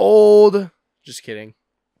 Old. Just kidding.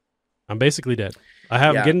 I'm basically dead.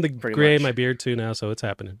 Getting the gray in my beard too now, so it's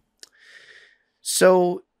happening.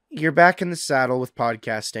 So you're back in the saddle with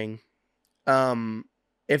podcasting.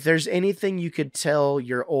 If there's anything you could tell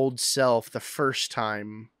your old self the first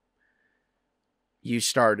time you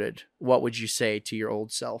started, what would you say to your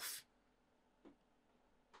old self?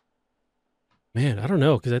 Man, I don't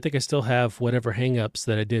know, because I think I still have whatever hangups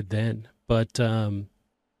that I did then. But one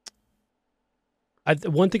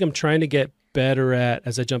thing I'm trying to get better at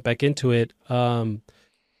as I jump back into it,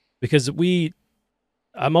 because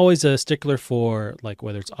I'm always a stickler for like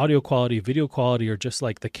whether it's audio quality, video quality, or just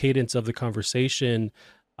like the cadence of the conversation.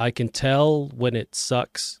 I can tell when it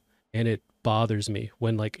sucks and it bothers me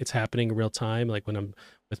when like it's happening in real time, like when I'm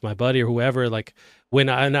with my buddy or whoever, like and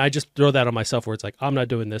I just throw that on myself where it's like, I'm not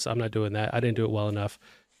doing this, I'm not doing that, I didn't do it well enough.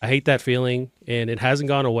 I hate that feeling, and it hasn't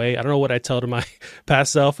gone away. I don't know what I tell to my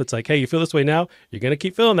past self. It's like, hey, you feel this way now? You're going to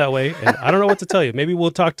keep feeling that way. And I don't know what to tell you. Maybe we'll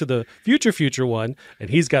talk to the future one, and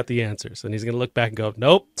he's got the answers. And he's going to look back and go,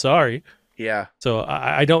 nope, sorry. Yeah. So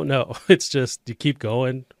I don't know. It's just you keep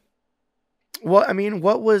going. Well, I mean,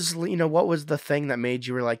 what was the thing that made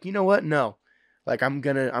you were like, you know what? No, like I'm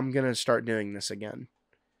gonna start doing this again.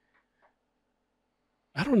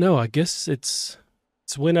 I don't know. I guess it's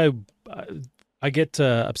when I get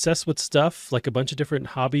obsessed with stuff, like a bunch of different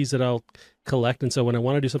hobbies that I'll collect. And so when I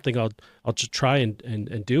want to do something, I'll just try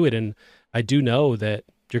and do it. And I do know that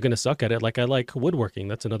you're going to suck at it. Like I like woodworking.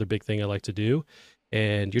 That's another big thing I like to do.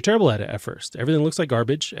 And you're terrible at it at first. Everything looks like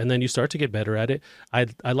garbage. And then you start to get better at it.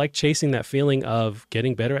 I like chasing that feeling of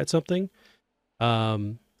getting better at something.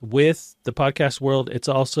 With the podcast world, it's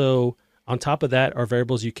also on top of that are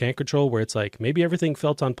variables you can't control, where it's like maybe everything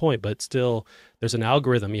felt on point, but still there's an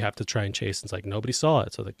algorithm you have to try and chase. It's like nobody saw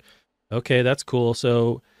it. So like, okay, that's cool.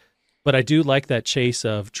 So, but I do like that chase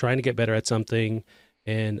of trying to get better at something.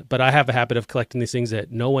 But I have a habit of collecting these things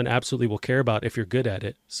that no one absolutely will care about if you're good at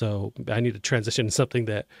it. So I need to transition to something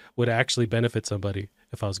that would actually benefit somebody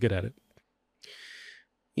if I was good at it.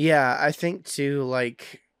 Yeah, I think too,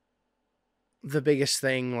 like the biggest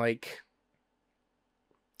thing, like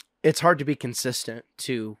it's hard to be consistent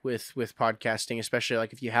too with podcasting, especially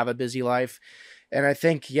like if you have a busy life. And I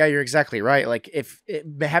think, yeah, you're exactly right. Like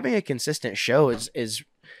having a consistent show is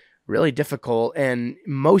really difficult, and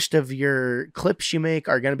most of your clips you make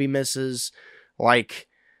are going to be misses. Like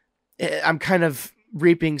I'm kind of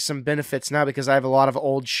reaping some benefits now because I have a lot of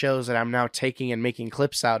old shows that I'm now taking and making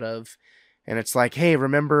clips out of. And it's like, hey,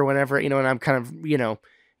 remember whenever, and I'm kind of,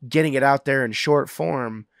 getting it out there in short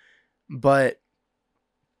form, but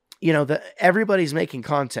everybody's making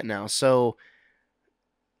content now. So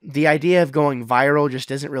the idea of going viral just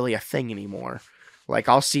isn't really a thing anymore. Like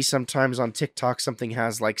I'll see sometimes on TikTok, something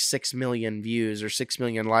has like 6 million views or 6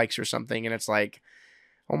 million likes or something. And it's like,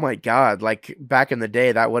 oh my God, like back in the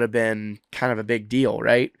day, that would have been kind of a big deal,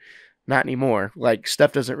 right? Not anymore. Like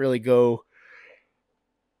stuff doesn't really go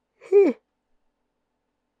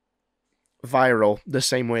viral the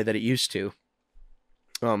same way that it used to.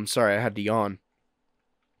 Sorry, I had to yawn.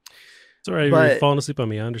 It's all right. You're falling asleep on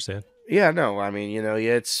me. I understand. Yeah, no, I mean,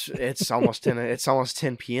 it's almost 10. It's almost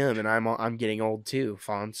 10 p.m. and I'm getting old too,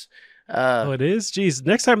 Fonze. Oh, it is. Jeez,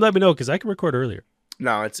 next time let me know because I can record earlier.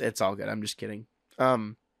 No, it's all good. I'm just kidding.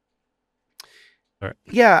 All right.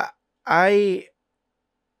 Yeah, my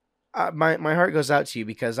heart goes out to you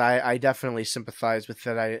because I definitely sympathize with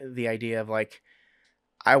the idea of like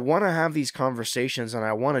I want to have these conversations and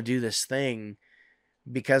I want to do this thing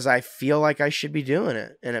because I feel like I should be doing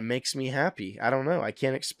it and it makes me happy. I don't know. I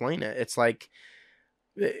can't explain it. It's like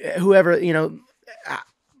whoever,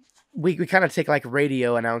 we kind of take like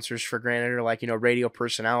radio announcers for granted or like, radio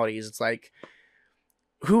personalities. It's like,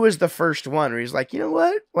 who was the first one where he's like, you know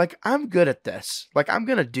what? Like, I'm good at this. Like, I'm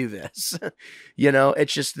going to do this.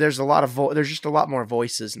 It's just, there's a lot of, there's just a lot more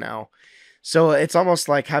voices now. So it's almost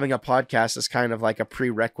like having a podcast is kind of like a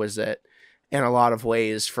prerequisite in a lot of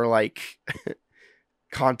ways for like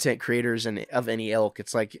content creators and of any ilk.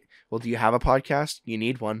 It's like, well, do you have a podcast? You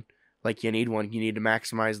need one. Like you need one. You need to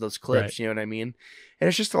maximize those clips. Right. You know what I mean? And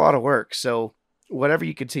it's just a lot of work. So whatever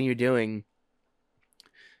you continue doing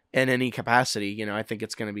in any capacity, I think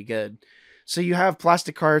it's going to be good. So you have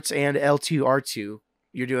Plastic Hearts and L2R2.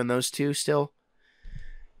 You're doing those two still?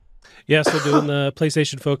 Yeah, so doing the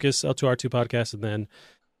PlayStation Focus L2R2 podcast and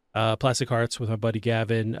then Plastic Hearts with my buddy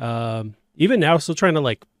Gavin. Even now, still trying to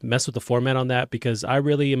like mess with the format on that because I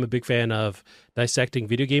really am a big fan of dissecting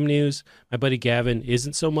video game news. My buddy Gavin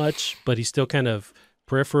isn't so much, but he still kind of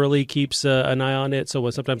peripherally keeps an eye on it. So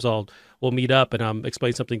sometimes we'll meet up and I'm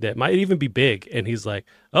explaining something that might even be big, and he's like,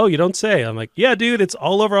 "Oh, you don't say." I'm like, "Yeah, dude, it's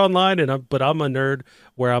all over online." But I'm a nerd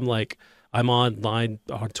where I'm like, I'm online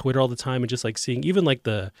on Twitter all the time and just like seeing even like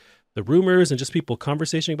the rumors and just people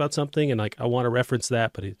conversating about something, and like I want to reference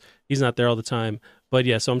that, but he's not there all the time. But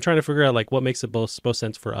yeah, so I'm trying to figure out like what makes it both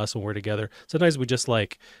sense for us when we're together. Sometimes we just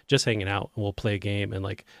hanging out and we'll play a game and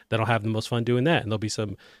like then I'll have the most fun doing that, and there'll be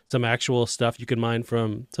some actual stuff you can mine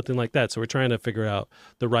from something like that. So we're trying to figure out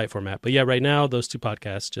the right format. But yeah, right now those two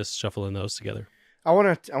podcasts, just shuffling those together. I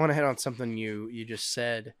want to hit on something you just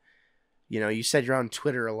said. You said you're on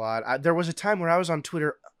Twitter a lot. There was a time where I was on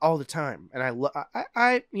Twitter all the time, and I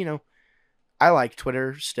like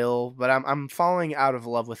Twitter still, but I'm falling out of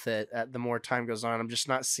love with it the more time goes on. I'm just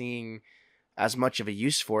not seeing as much of a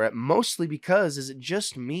use for it, mostly because is it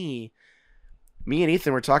just me and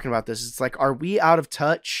Ethan were talking about this. It's like, are we out of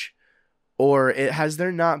touch, or has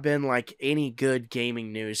there not been like any good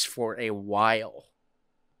gaming news for a while?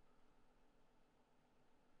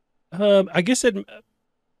 I guess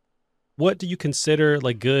what do you consider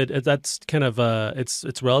like good? That's kind of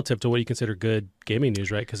it's relative to what you consider good gaming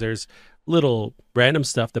news, right? Because there's little random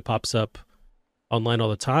stuff that pops up online all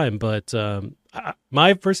the time. But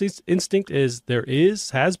my first instinct is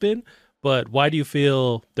has been, but why do you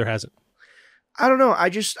feel there hasn't? I don't know. I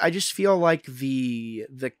just feel like the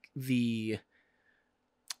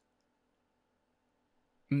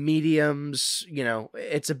mediums,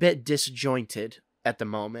 it's a bit disjointed at the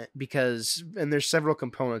moment because, and there's several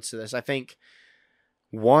components to this. I think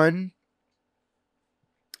one,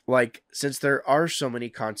 like, since there are so many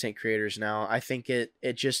content creators now, I think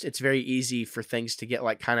it's very easy for things to get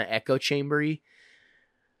like kind of echo chambery.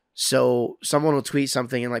 So someone will tweet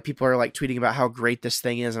something and like people are like tweeting about how great this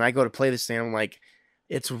thing is, and I go to play this thing and I'm like,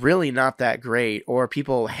 it's really not that great. Or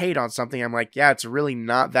people hate on something, I'm like, yeah, it's really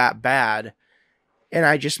not that bad. And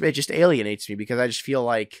it just alienates me because I just feel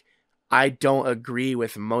like I don't agree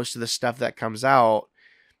with most of the stuff that comes out,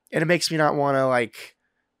 and it makes me not want to like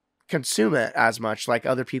consume it as much, like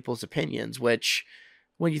other people's opinions, which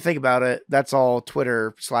when you think about it, that's all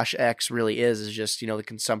Twitter/X really is just, the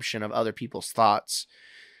consumption of other people's thoughts.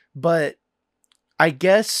 But I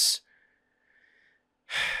guess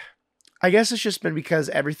it's just been because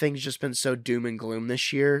everything's just been so doom and gloom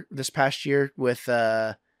this past year with,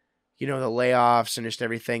 the layoffs and just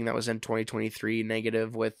everything that was in 2023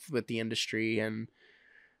 negative with the industry. And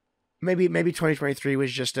maybe 2023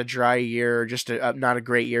 was just a dry year, just not a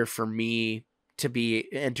great year for me to be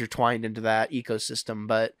intertwined into that ecosystem.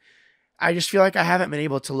 But I just feel like I haven't been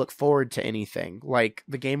able to look forward to anything. Like,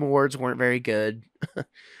 the Game Awards weren't very good.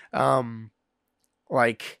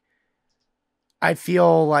 Like, I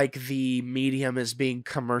feel like the medium is being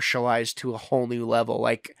commercialized to a whole new level.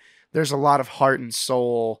 Like, there's a lot of heart and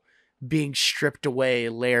soul being stripped away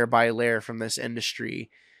layer by layer from this industry.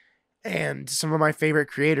 And some of my favorite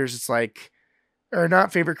creators, it's like, or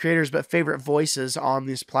not favorite creators, but favorite voices on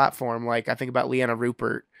this platform. Like, I think about Leanna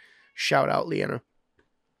Rupert. Shout out Leanna.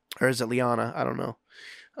 Or is it Liana? I don't know.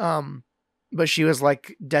 But she was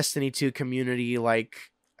like Destiny 2 community, like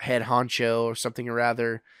head honcho or something or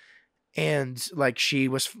rather. And like she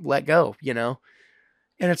was let go, And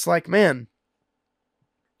it's like, man,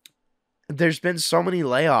 there's been so many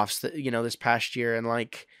layoffs that, this past year. And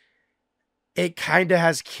like, it kind of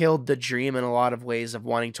has killed the dream in a lot of ways of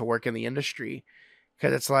wanting to work in the industry.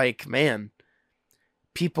 Because it's like, man,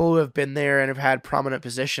 people who have been there and have had prominent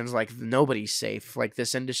positions, like, nobody's safe. Like,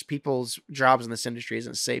 this industry, people's jobs in this industry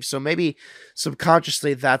isn't safe. So maybe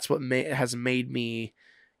subconsciously that's what has made me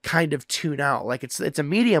kind of tune out. Like, it's a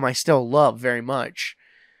medium I still love very much,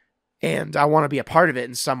 and I want to be a part of it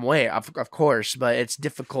in some way, of course, but it's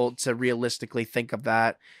difficult to realistically think of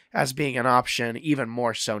that as being an option, even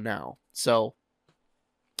more so now. So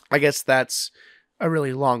I guess that's a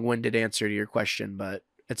really long-winded answer to your question, but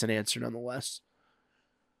it's an answer nonetheless.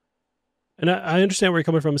 And I understand where you're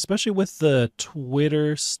coming from, especially with the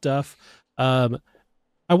Twitter stuff. I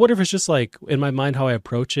wonder if it's just like, in my mind, how I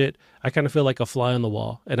approach it. I kind of feel like a fly on the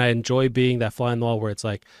wall, and I enjoy being that fly on the wall where it's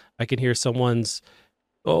like I can hear someone's,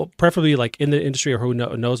 preferably like in the industry or who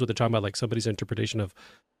knows what they're talking about, like somebody's interpretation of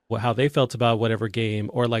how they felt about whatever game,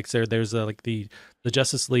 or like there's like the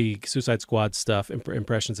Justice League Suicide Squad stuff,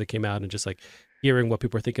 impressions that came out, and just like hearing what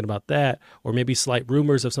people are thinking about that, or maybe slight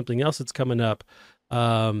rumors of something else that's coming up.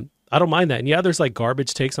 I don't mind that. And yeah, there's like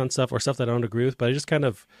garbage takes on stuff or stuff that I don't agree with, but I just kind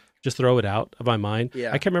of just throw it out of my mind.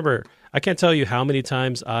 Yeah. I can't tell you how many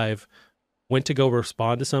times I've went to go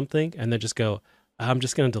respond to something and then just go, I'm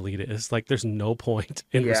just going to delete it. It's like, there's no point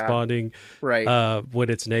in responding right. When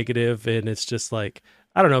it's negative. And it's just like,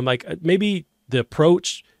 I don't know, like maybe the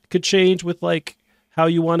approach could change with like how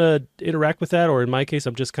you want to interact with that. Or in my case,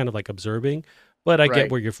 I'm just kind of like observing, but I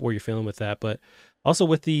get where you're feeling with that. But also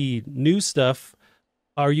with the new stuff,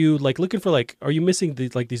 are you like looking for like, are you missing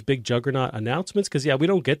these big juggernaut announcements? Because we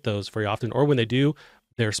don't get those very often, or when they do,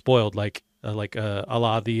 they're spoiled, like a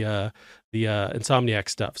la the Insomniac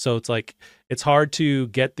stuff. So it's like it's hard to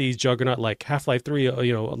get these juggernaut, like Half-Life 3,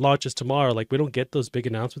 launches tomorrow. Like, we don't get those big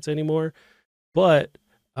announcements anymore. But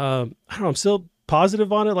I don't know, I'm still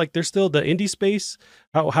positive on it. Like, there's still the indie space,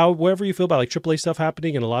 however you feel about like AAA stuff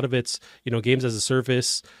happening, and a lot of it's games as a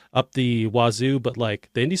service up the wazoo. But like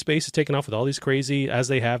the indie space is taking off with all these crazy, as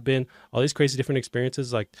they have been, all these crazy different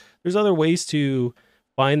experiences. Like, there's other ways to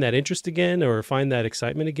find that interest again, or find that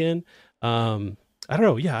excitement again. I don't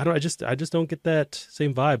know. Yeah, I just don't get that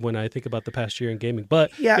same vibe when I think about the past year in gaming.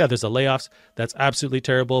 But yeah, there's the layoffs. That's absolutely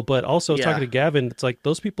terrible. But also talking to Gavin, it's like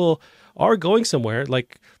those people are going somewhere.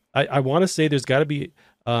 Like, I want to say there's got to be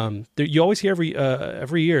you always hear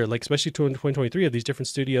every year, like especially in 2023, of these different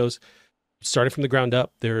studios started from the ground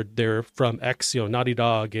up. They're from X, Naughty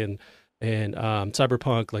Dog and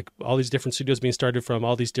Cyberpunk, like all these different studios being started from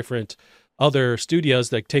all these different other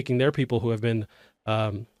studios, like taking their people who have been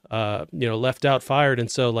left out, fired,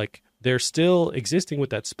 and so like they're still existing with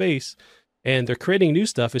that space and they're creating new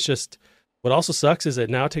stuff. It's just what also sucks is that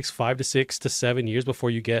now it takes 5 to 6 to 7 years before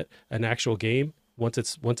you get an actual game once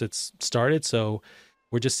it's started. So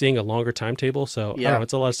we're just seeing a longer timetable. So I don't know,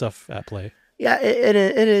 it's a lot of stuff at play. Yeah, it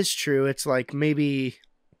is true. It's like maybe,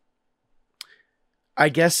 I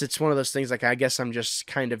guess it's one of those things, like I guess I'm just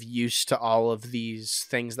kind of used to all of these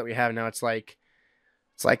things that we have now. It's like,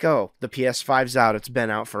 oh, the PS5's out. It's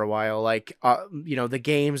been out for a while. Like, the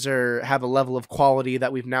games have a level of quality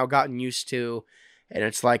that we've now gotten used to. And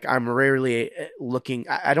it's like, I'm rarely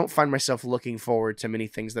I don't find myself looking forward to many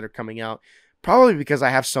things that are coming out. Probably because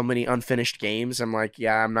I have so many unfinished games. I'm like,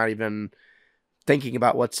 yeah, I'm not even thinking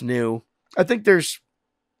about what's new. I think there's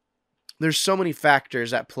so many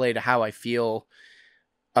factors at play to how I feel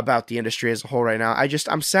about the industry as a whole right now.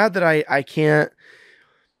 I'm sad that I can't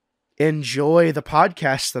enjoy the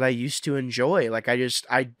podcasts that I used to enjoy. Like, I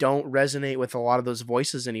don't resonate with a lot of those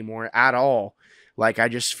voices anymore at all. Like, I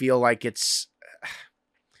just feel like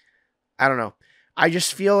I don't know. I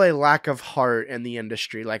just feel a lack of heart in the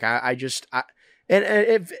industry. Like,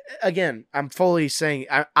 again, I'm fully saying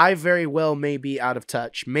I very well may be out of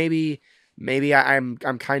touch. Maybe I'm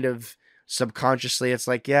kind of subconsciously, it's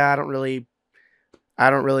like, yeah, I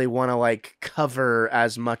don't really want to like cover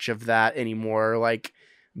as much of that anymore. Like,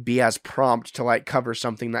 be as prompt to like cover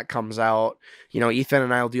something that comes out. Ethan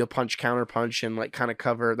and I will do a punch counter punch and like kind of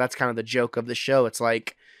cover. That's kind of the joke of the show. It's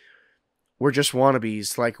like, we're just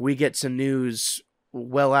wannabes. Like, we get to news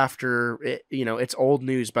well after it, it's old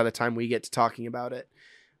news by the time we get to talking about it.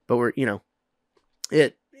 But we're,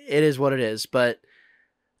 it is what it is. But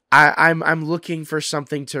I'm looking for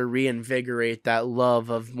something to reinvigorate that love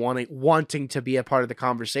of wanting to be a part of the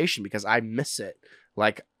conversation, because I miss it.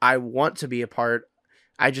 Like, I want to be a part.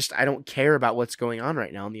 I don't care about what's going on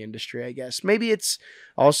right now in the industry, I guess. Maybe it's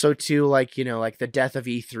also too, like, like the death of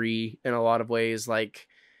E3 in a lot of ways. Like,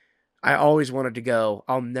 I always wanted to go.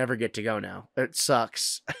 I'll never get to go now. It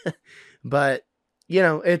sucks. But,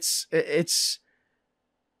 it's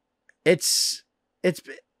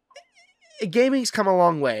gaming's come a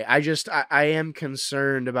long way. I am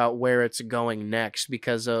concerned about where it's going next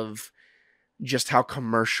because of just how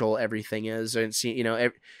commercial everything is. And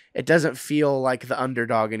it doesn't feel like the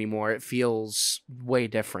underdog anymore. It feels way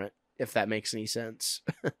different, if that makes any sense.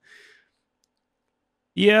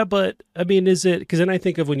 Yeah, but I mean, is it, because then I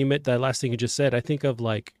think of when you met that last thing you just said, I think of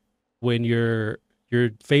like when your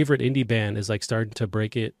favorite indie band is like starting to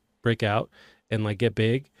break out and like get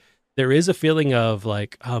big. There is a feeling of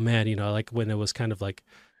like, oh man, like when it was kind of like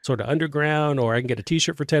sort of underground, or I can get a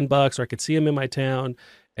t-shirt for $10, or I could see them in my town.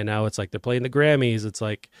 And now it's like they're playing the Grammys. It's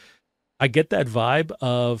like, I get that vibe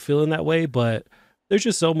of feeling that way, but there's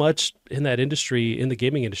just so much in that industry, in the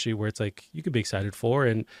gaming industry, where it's like you could be excited for,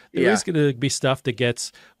 and there is going to be stuff that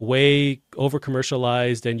gets way over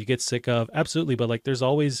commercialized and you get sick of. Absolutely. But like, there's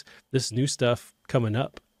always this new stuff coming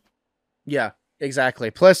up. Yeah, exactly.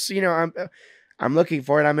 Plus, I'm looking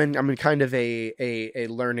for it. I'm in kind of a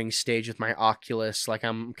learning stage with my Oculus. Like,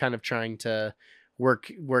 I'm kind of trying to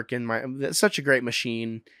work in it's such a great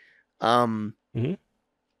machine. Mm-hmm.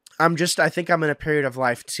 I think I'm in a period of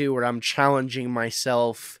life too where I'm challenging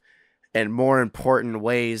myself in more important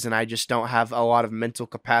ways, and I just don't have a lot of mental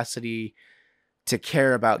capacity to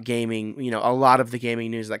care about gaming. A lot of the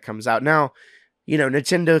gaming news that comes out now,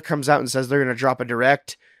 Nintendo comes out and says they're going to drop a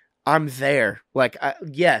Direct. I'm there. Like,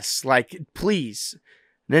 yes, like, please,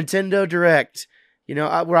 Nintendo Direct.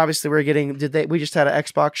 We're getting. We just had an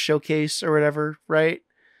Xbox showcase or whatever, right?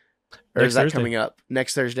 Or is that Thursday coming up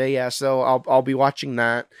next Thursday? Yeah, so I'll be watching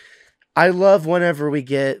that. I love whenever we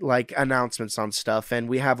get like announcements on stuff, and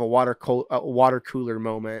we have a water cooler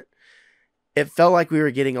moment. It felt like we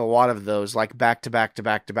were getting a lot of those, like back to back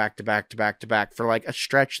for like a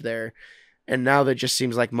stretch there. And now that just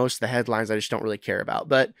seems like most of the headlines I just don't really care about.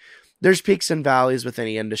 But there's peaks and valleys with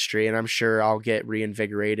any industry, and I'm sure I'll get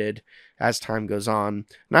reinvigorated as time goes on.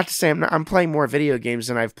 Not to say I'm playing more video games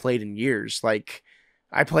than I've played in years. Like,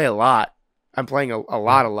 I play a lot. I'm playing a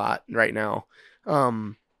lot right now.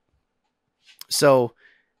 So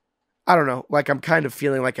I don't know. Like, I'm kind of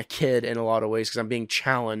feeling like a kid in a lot of ways because I'm being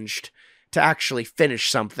challenged to actually finish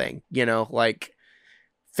something, like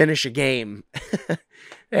finish a game.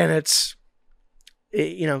 And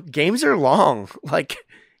games are long. Like,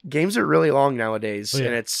 games are really long nowadays. Oh, yeah.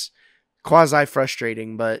 And it's quasi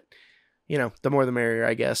frustrating, but the more the merrier,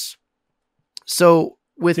 I guess. So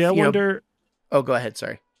with, I wonder. Oh, go ahead.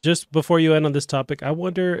 Sorry. Just before you end on this topic, I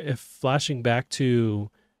wonder if flashing back to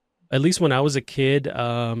at least when I was a kid,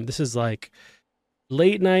 this is like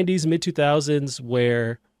late 90s, mid 2000s,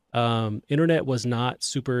 where internet was not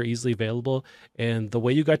super easily available. And the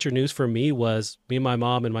way you got your news for me was me and my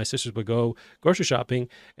mom and my sisters would go grocery shopping,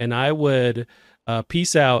 and I would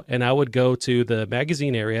peace out and I would go to the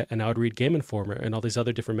magazine area and I would read Game Informer and all these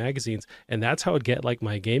other different magazines. And that's how I'd get like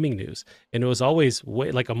my gaming news. And it was always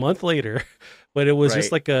like a month later, but it was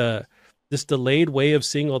just like this delayed way of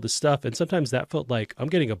seeing all this stuff. And sometimes that felt like I'm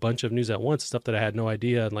getting a bunch of news at once, stuff that I had no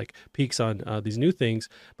idea, and like peaks on these new things.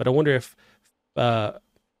 But I wonder if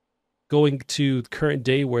going to the current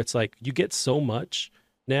day where it's like you get so much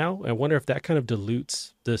now, I wonder if that kind of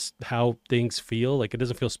dilutes this how things feel. Like it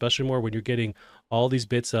doesn't feel special anymore when you're getting all these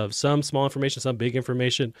bits of some small information, some big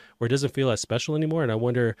information, where it doesn't feel as special anymore. And I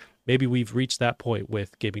wonder maybe we've reached that point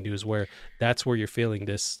with gaming news where that's where you're feeling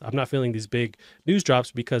this. I'm not feeling these big news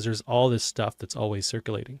drops because there's all this stuff that's always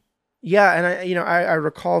circulating. Yeah, and I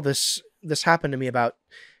recall this happened to me about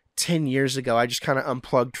 10 years ago. I just kind of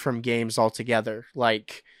unplugged from games altogether.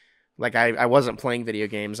 Like I wasn't playing video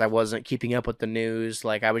games. I wasn't keeping up with the news.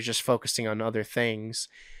 Like I was just focusing on other things.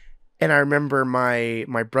 And I remember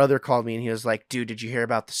my brother called me and he was like, dude, did you hear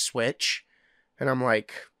about the Switch? And I'm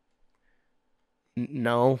like,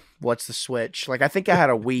 no, what's the Switch? Like, I think I had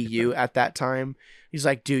a Wii U at that time. He's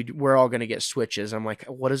like, dude, we're all going to get Switches. I'm like,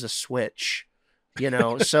 what is a Switch?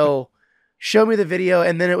 So show me the video.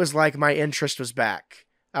 And then it was like my interest was back.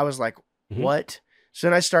 I was like, what? So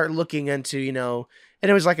then I start looking into, and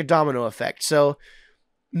it was like a domino effect. So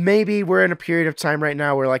maybe we're in a period of time right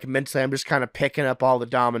now where like mentally I'm just kind of picking up all the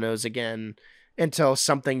dominoes again until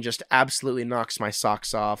something just absolutely knocks my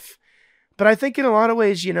socks off. But I think in a lot of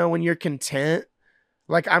ways, when you're content,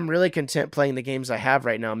 like I'm really content playing the games I have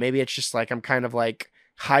right now. Maybe it's just like I'm kind of like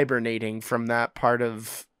hibernating from that part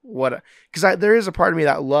of because there is a part of me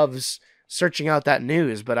that loves searching out that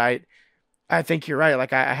news, but I think you're right.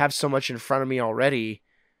 Like I have so much in front of me already.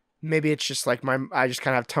 Maybe it's just like I just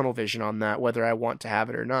kind of have tunnel vision on that, whether I want to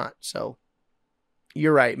have it or not. So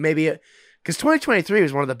you're right. Maybe because 2023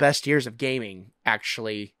 was one of the best years of gaming,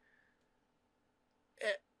 actually.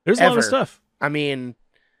 There's a lot of stuff. I mean,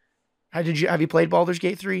 have you played Baldur's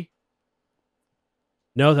Gate 3?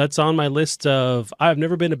 No, that's on my list of. I've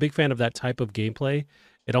never been a big fan of that type of gameplay.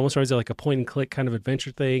 It almost reminds me like a point and click kind of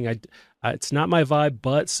adventure thing. It's not my vibe,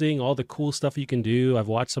 but seeing all the cool stuff you can do. I've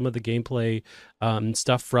watched some of the gameplay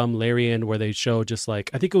stuff from Larian where they show just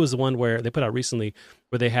like, I think it was the one where they put out recently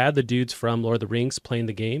where they had the dudes from Lord of the Rings playing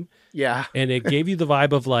the game. Yeah. And it gave you the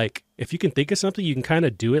vibe of like, if you can think of something, you can kind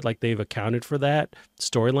of do it. Like they've accounted for that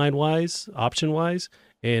storyline wise, option wise.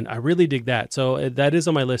 And I really dig that. So that is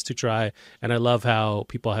on my list to try. And I love how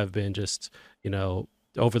people have been just,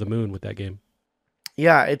 over the moon with that game.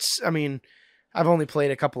 Yeah, I've only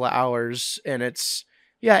played a couple of hours and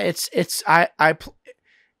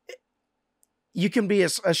you can be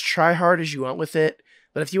as try hard as you want with it,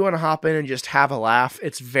 but if you want to hop in and just have a laugh,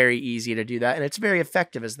 it's very easy to do that. And it's very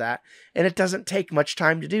effective as that. And it doesn't take much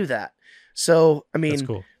time to do that. So, That's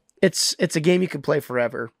cool. It's a game you can play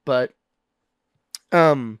forever, but,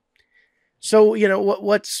 so,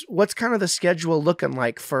 what's kind of the schedule looking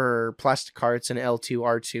like for Plastic Arts and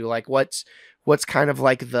L2R2? Like what's kind of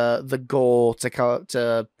like the goal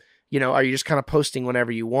to are you just kind of posting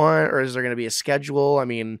whenever you want, or is there going to be a schedule? I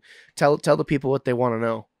mean, tell the people what they want to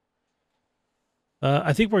know.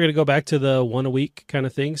 I think we're going to go back to the one a week kind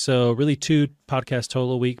of thing. So really 2 podcasts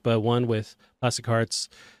total a week, but one with Plastic Hearts.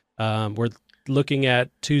 We're looking at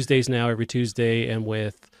Tuesdays now, every Tuesday, and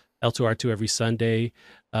with L2R2 every Sunday.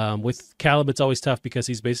 With Callum, it's always tough because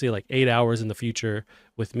he's basically like 8 hours in the future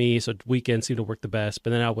with me. So weekends seem to work the best.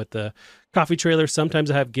 But then out with the coffee trailer,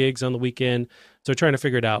 sometimes I have gigs on the weekend. So trying to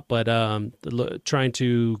figure it out. But trying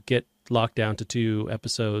to get locked down to 2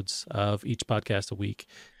 episodes of each podcast a week.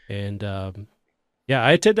 And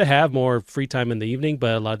I tend to have more free time in the evening,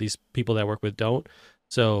 but a lot of these people that I work with don't.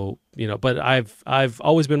 So, but I've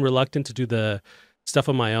always been reluctant to do the stuff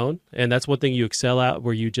on my own, and that's one thing you excel at,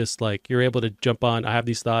 where you just like you're able to jump on. I have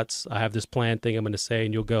these thoughts, I have this plan thing I'm going to say,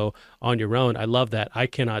 and you'll go on your own. I love that. I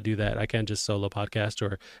cannot do that. I can't just solo podcast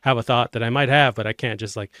or have a thought that I might have, but I can't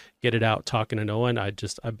just like get it out talking to no one.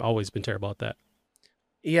 I've always been terrible at that.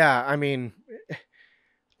 Yeah, I mean,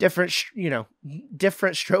 different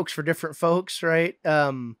strokes for different folks, right?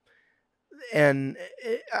 And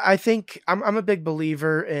I think I'm a big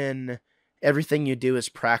believer in everything you do is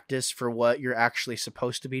practice for what you're actually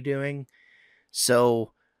supposed to be doing.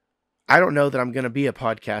 So I don't know that I'm going to be a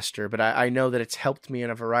podcaster, but I know that it's helped me in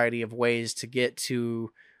a variety of ways to get to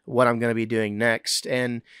what I'm going to be doing next.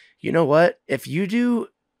 And you know what? If you do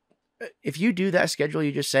if you do that schedule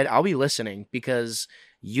you just said, I'll be listening, because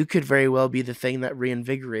you could very well be the thing that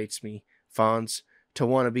reinvigorates me, Fonz, to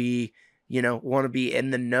want to be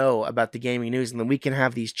in the know about the gaming news, and then we can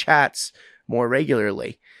have these chats more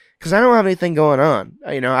regularly. Because I don't have anything going on.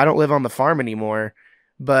 I don't live on the farm anymore,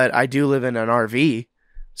 but I do live in an RV.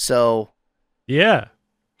 So yeah,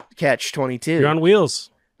 catch 22. You're on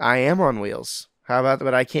wheels. I am on wheels. How about that?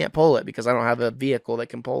 But I can't pull it because I don't have a vehicle that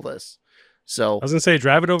can pull this. So I was gonna say,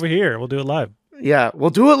 drive it over here. We'll do it live. Yeah,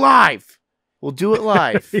 we'll do it live.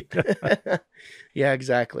 Yeah,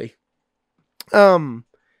 exactly.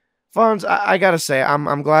 Fonz, I gotta say,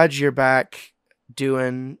 I'm glad you're back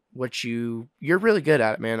doing what you're really good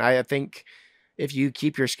at it, man. I think if you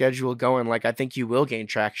keep your schedule going, like, I think you will gain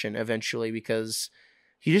traction eventually, because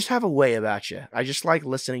you just have a way about you. I just like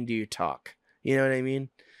listening to you talk. You know what I mean?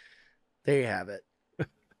 There you have it.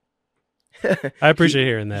 I appreciate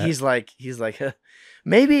hearing that. He's like,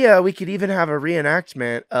 maybe we could even have a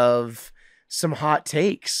reenactment of some hot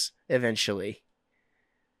takes eventually.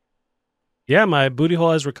 Yeah, my booty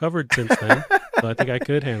hole has recovered since then, so I think I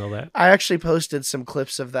could handle that. I actually posted some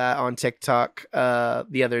clips of that on TikTok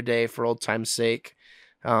the other day for old time's sake.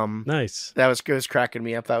 Nice. It was cracking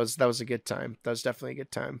me up. That was a good time. That was definitely a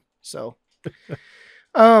good time. So,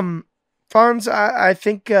 Fonz, I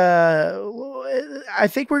think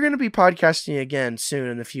we're going to be podcasting again soon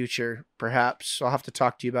in the future. Perhaps I'll have to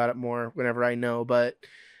talk to you about it more whenever I know. But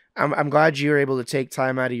I'm glad you were able to take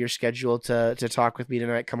time out of your schedule to talk with me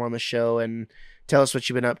tonight. Come on the show and tell us what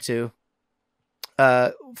you've been up to.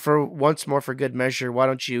 For once more, for good measure, why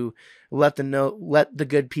don't you let the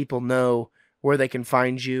good people know where they can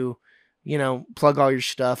find you? Plug all your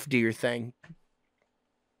stuff, do your thing.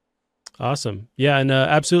 Awesome. Yeah, and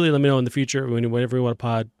absolutely let me know in the future. Whenever you want to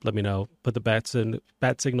pod, let me know. Put the bat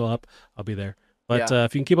signal up. I'll be there. But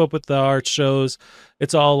if you can keep up with our shows,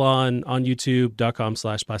 it's all on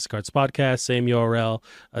youtube.com/plasticartspodcast. Same URL.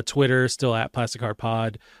 Twitter, still at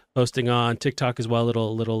plasticartpod. Posting on TikTok as well.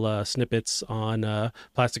 Little snippets on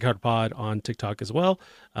Plastic Heart Pod on TikTok as well.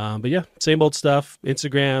 But yeah, same old stuff.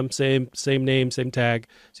 Instagram, same name, same tag.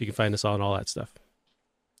 So you can find us on all that stuff.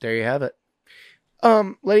 There you have it.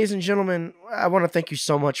 Ladies and gentlemen, I want to thank you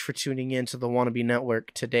so much for tuning in to the Wannabe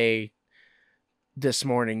Network today, this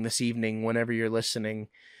morning, this evening, whenever you're listening.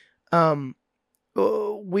 We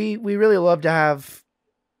really love to have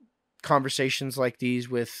conversations like these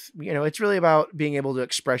with, it's really about being able to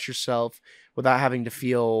express yourself without having to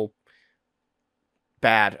feel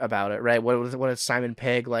bad about it, right? What is Simon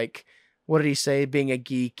Pegg like? What did he say? Being a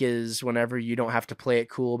geek is whenever you don't have to play it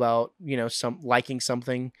cool about, liking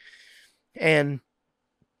something. And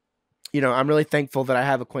I'm really thankful that I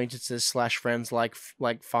have acquaintances / friends like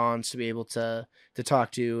Fonz to be able to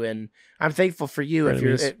talk to, and I'm thankful for you.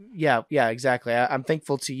 Yeah, exactly. I'm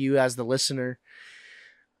thankful to you as the listener.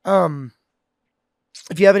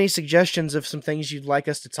 If you have any suggestions of some things you'd like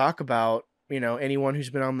us to talk about, anyone who's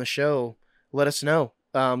been on the show, let us know.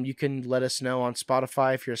 You can let us know on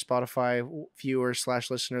Spotify. If you're a Spotify viewer /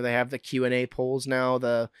 listener, they have the Q&A polls now,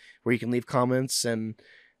 where you can leave comments, and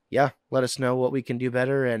yeah, let us know what we can do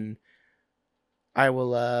better. And I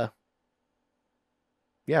will,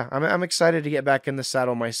 I'm excited to get back in the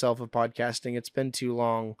saddle myself of podcasting. It's been too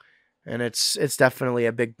long, and it's definitely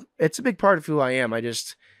a big part of who I am.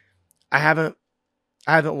 I haven't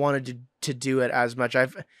wanted to do it as much.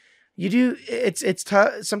 It's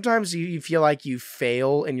tough. Sometimes you feel like you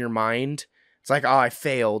fail in your mind. It's like, oh, I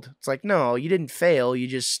failed. It's like, no, you didn't fail. You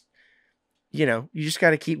just got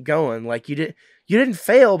to keep going. Like you didn't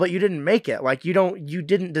fail, but you didn't make it. Like you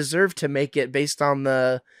didn't deserve to make it based on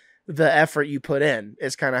the effort you put in,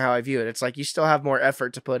 is kind of how I view it. It's like you still have more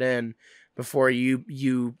effort to put in before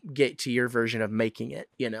you get to your version of making it,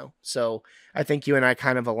 So I think you and I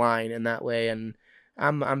kind of align in that way, and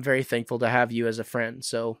I'm very thankful to have you as a friend.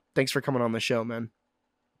 So thanks for coming on the show, man.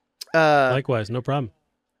 Likewise, no problem.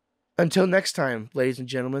 Until next time, ladies and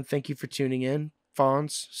gentlemen, thank you for tuning in.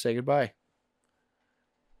 Fonz, say goodbye.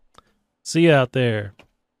 See you out there.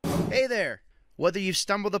 Hey there. Whether you've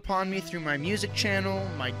stumbled upon me through my music channel,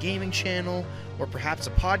 my gaming channel, or perhaps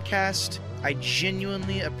a podcast, I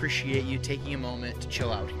genuinely appreciate you taking a moment to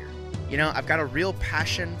chill out here. I've got a real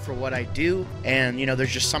passion for what I do, and,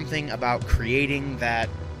 there's just something about creating that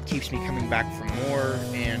keeps me coming back for more,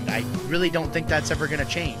 and I really don't think that's ever going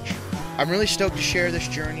to change. I'm really stoked to share this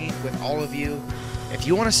journey with all of you. If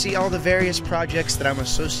you want to see all the various projects that I'm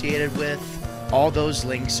associated with, All those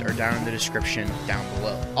links are down in the description down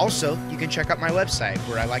below. Also, you can check out my website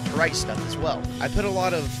where I like to write stuff as well. I put a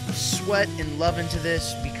lot of sweat and love into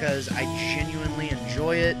this because I genuinely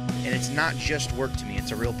enjoy it, and it's not just work to me,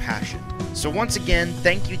 it's a real passion. So once again,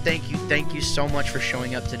 thank you so much for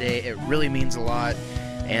showing up today. It really means a lot,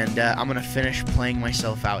 and I'm going to finish playing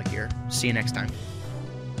myself out here. See you next time.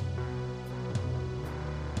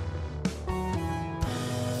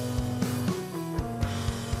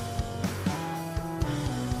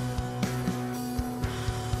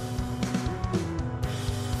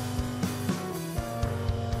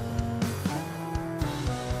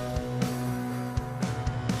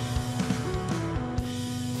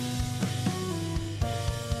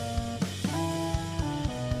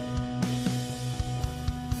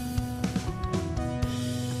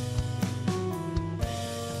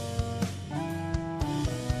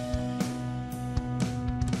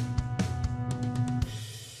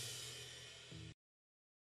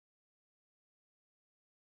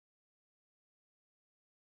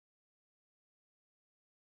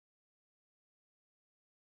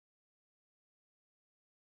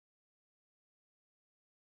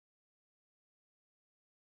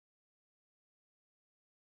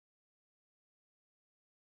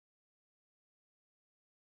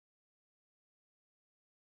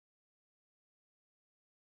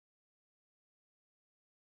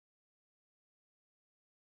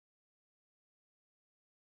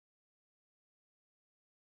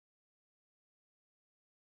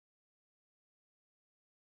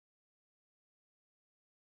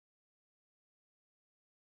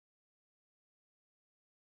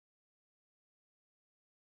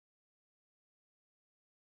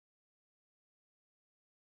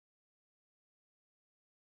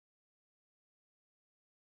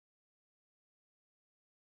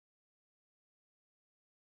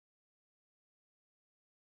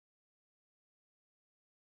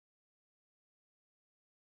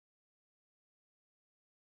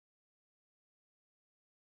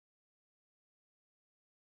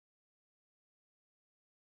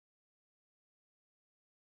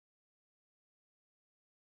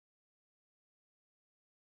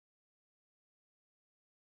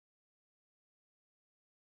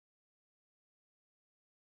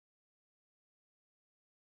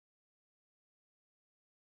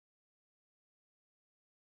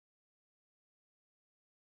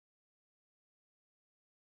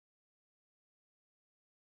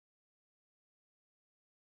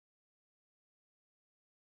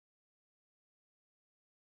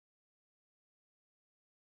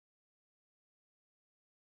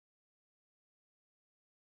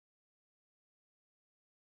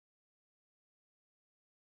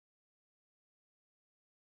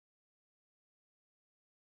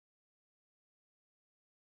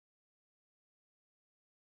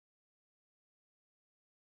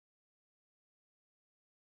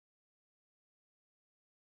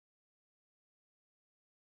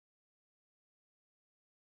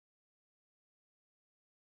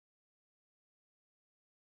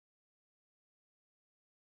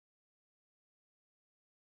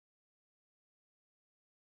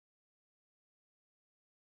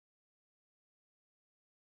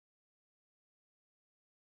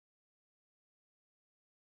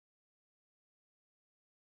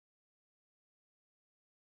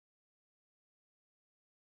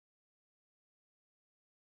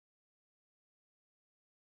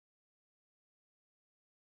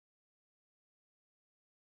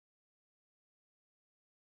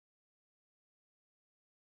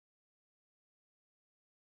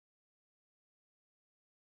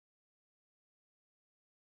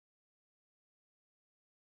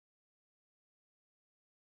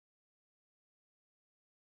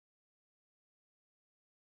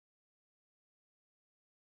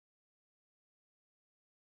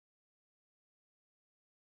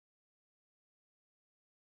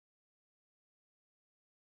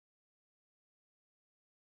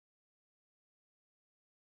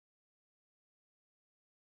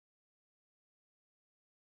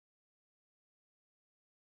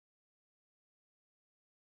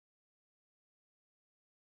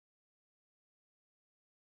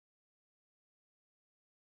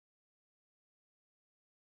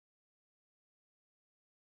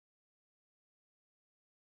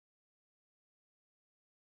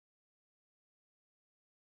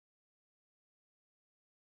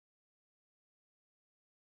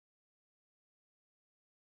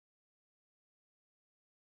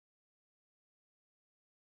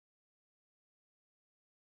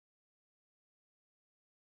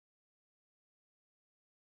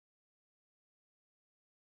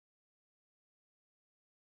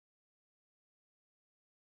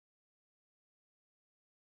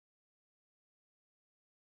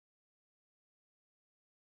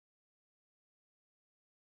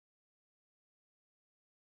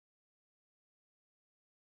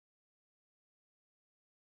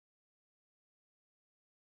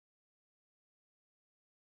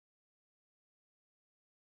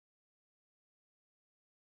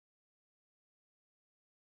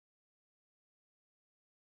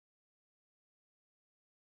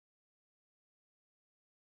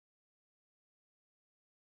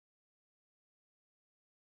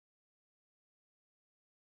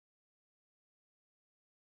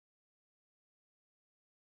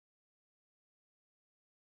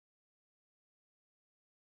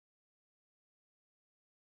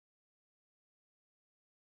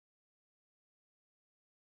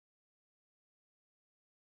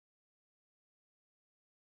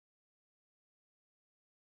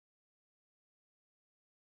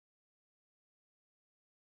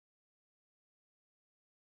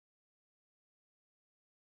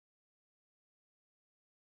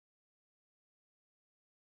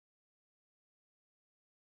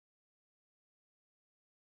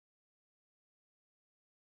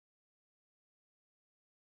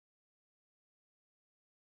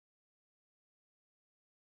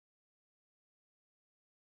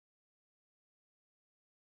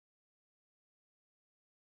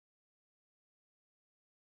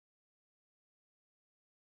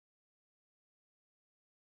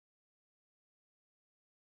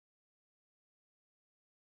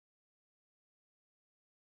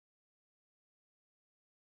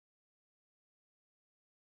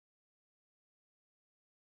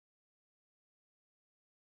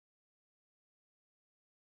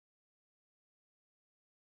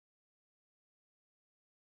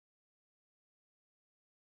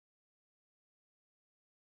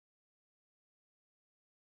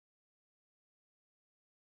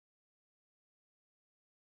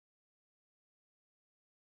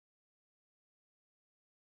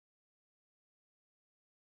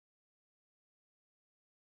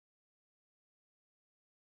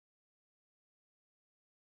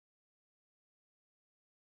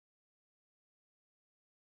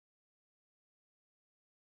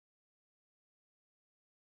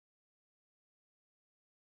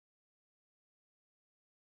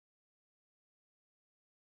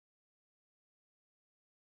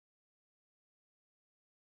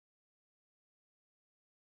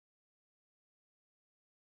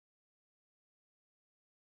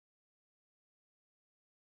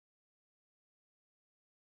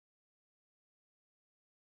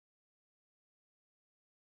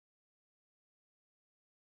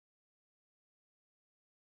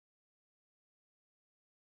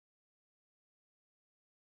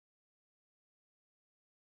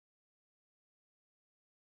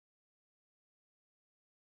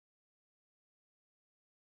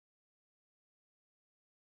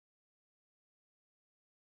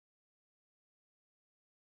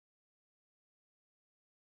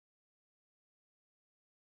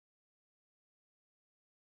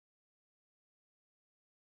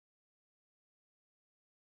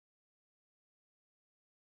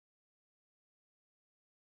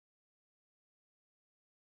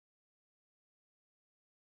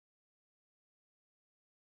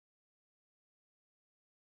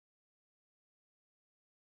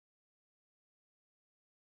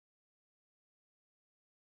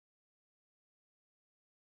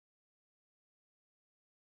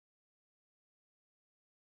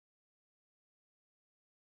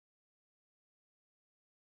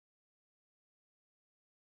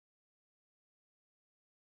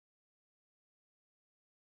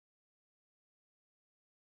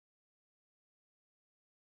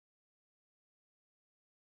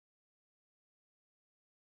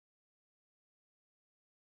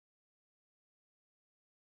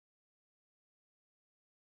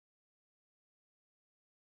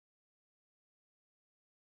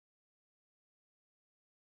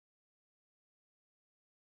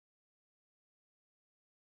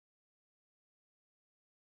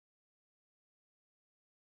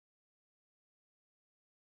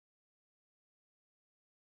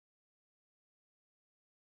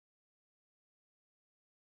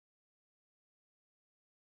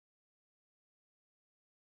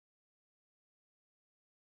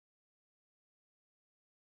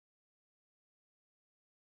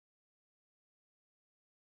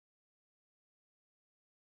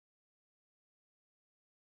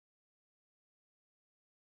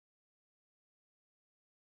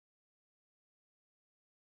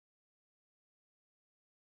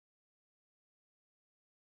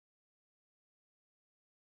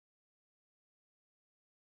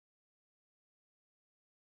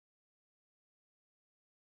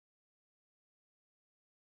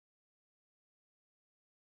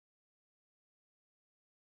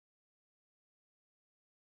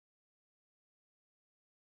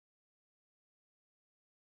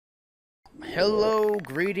 Hello,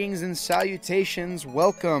 greetings and salutations.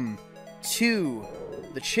 Welcome to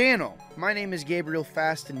the channel. My name is Gabriel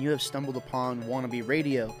Fast, and you have stumbled upon Wannabe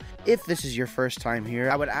Radio. If this is your first time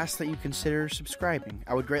here, I would ask that you consider subscribing.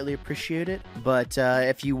 I would greatly appreciate it. But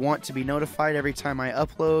if you want to be notified every time I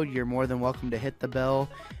upload, you're more than welcome to hit the bell.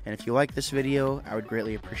 And if you like this video, I would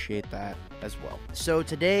greatly appreciate that as well. So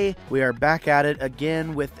today, we are back at it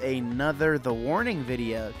again with another The Warning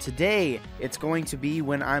video. Today, it's going to be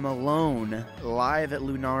When I'm Alone, live at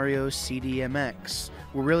Lunario CDMX.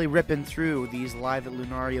 We're really ripping through these live at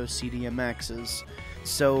Lunario CDMXs.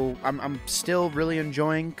 So I'm still really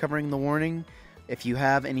enjoying covering The Warning. If you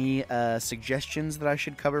have any suggestions that I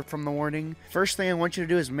should cover from The Warning, first thing I want you to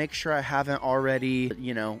do is make sure I haven't already,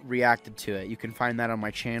 reacted to it. You can find that on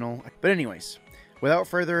my channel. But anyways, without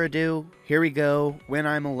further ado, here we go. When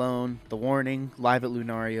I'm Alone, The Warning, live at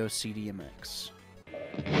Lunario CDMX.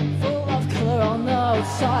 Full of color on the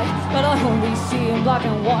outside, but I only see in black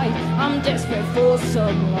and white. I'm desperate for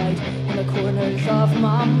sunlight in the corners of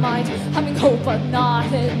my mind. Having hope but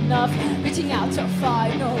not enough, reaching out to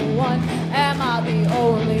find no one. Am I the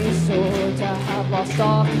only soul to have lost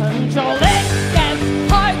all control? It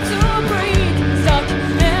gets hard to breathe, stuck in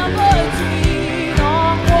between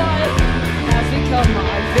on what has become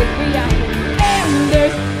my big reaction. And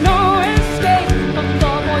there's no escape from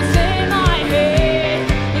the voice in my head.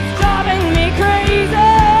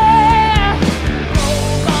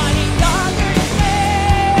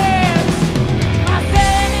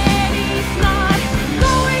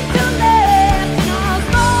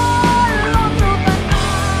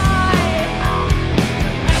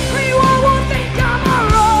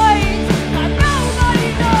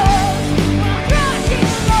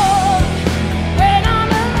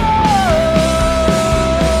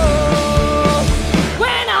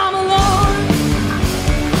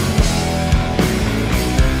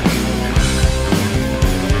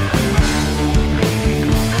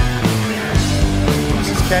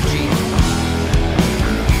 Catchy.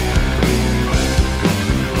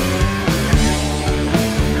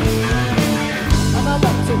 I'm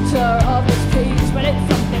about to tear up this page, but it's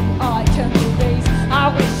something I can erase.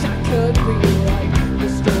 I wish I could rewrite the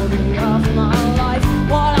story of my life.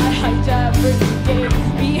 What I hide every day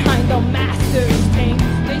behind the master's pain.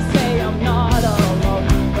 They say I'm not alone,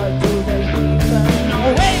 but do they even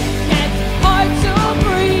know? It gets hard to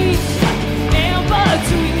breathe, stuck in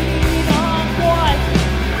between on what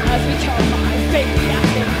has become my fake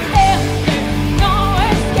reaction. And there's no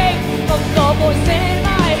escape from the voice in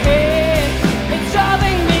my head. It's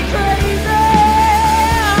driving me crazy.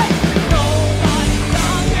 Nobody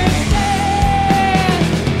understands.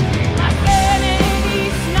 My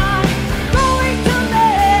sanity's not going to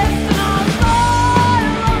last, and I'll fly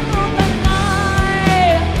along through the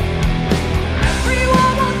night.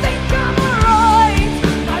 Everyone will think I'm alright,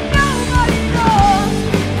 but nobody knows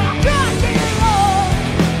I'm cracking alone.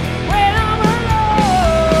 When I'm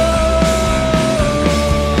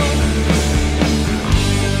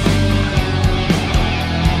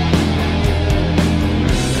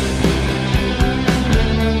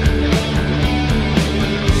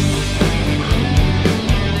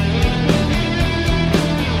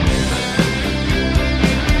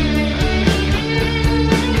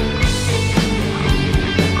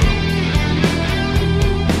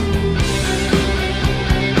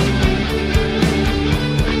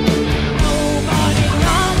nobody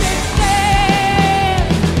understands.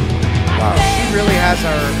 Wow, she really has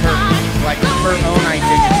her own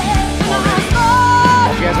identity already.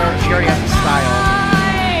 She already has a style.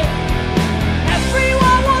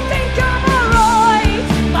 Everyone will think I'm alright,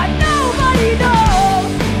 but nobody knows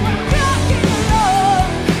I'm cracking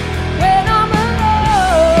alone when I'm alone.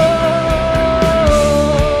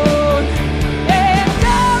 And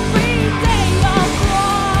every day I'll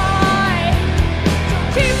cry to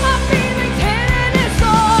keep my feelings hidden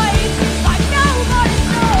inside, like nobody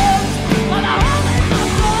knows what I want in my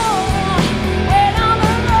soul when I'm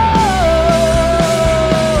alone.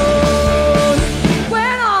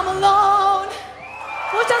 When I'm alone.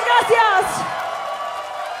 Muchas gracias.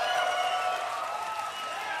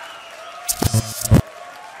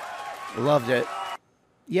 Loved it.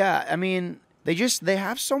 Yeah, I mean, they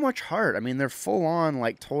have so much heart. I mean, they're full on,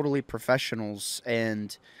 totally professionals.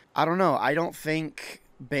 And I don't know. I don't think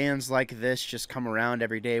bands like this just come around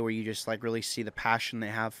every day where you just really see the passion they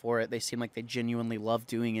have for it. They seem like they genuinely love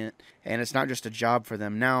doing it, and it's not just a job for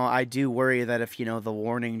them. Now, I do worry that if, The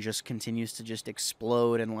Warning just continues to just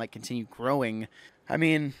explode and continue growing, I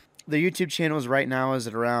mean, the YouTube channel right now is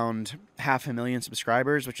at around 500,000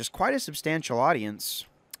 subscribers, which is quite a substantial audience.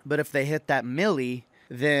 But if they hit that milli,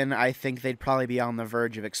 then I think they'd probably be on the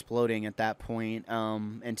verge of exploding at that point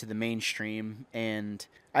into the mainstream. And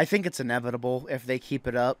I think it's inevitable if they keep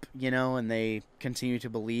it up, and they continue to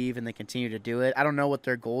believe and they continue to do it. I don't know what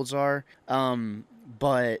their goals are,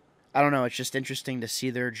 but I don't know. It's just interesting to see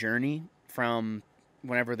their journey from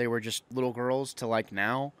whenever they were just little girls to like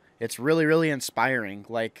now. It's really, really inspiring.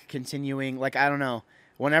 Like continuing, like, I don't know,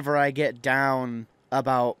 whenever I get down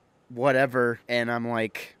about whatever and I'm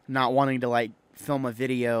like not wanting to like film a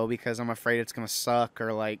video because I'm afraid it's going to suck,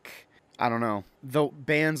 or like, I don't know. The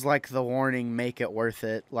bands like The Warning make it worth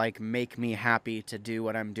it, like make me happy to do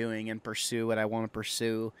what I'm doing and pursue what I want to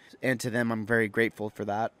pursue. And to them, I'm very grateful for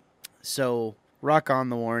that. So rock on,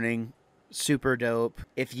 The Warning. Super dope.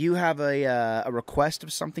 If you have a request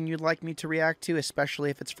of something you'd like me to react to, especially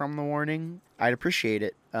if it's from The Warning, I'd appreciate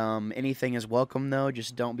it. Anything is welcome, though.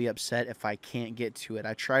 Just don't be upset if I can't get to it.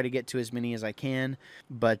 I try to get to as many as I can,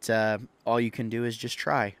 but all you can do is just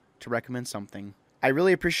try to recommend something. I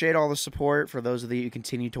really appreciate all the support for those of you who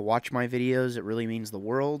continue to watch my videos. It really means the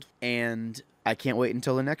world, and I can't wait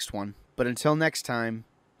until the next one. But until next time,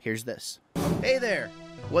 here's this. Hey there!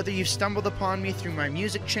 Whether you've stumbled upon me through my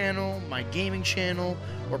music channel, my gaming channel,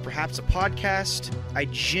 or perhaps a podcast, I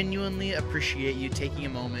genuinely appreciate you taking a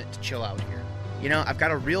moment to chill out here. I've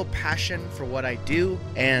got a real passion for what I do,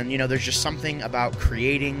 and, there's just something about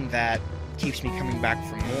creating that keeps me coming back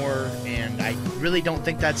for more, and I really don't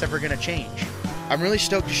think that's ever going to change. I'm really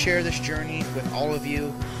stoked to share this journey with all of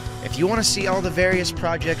you. If you want to see all the various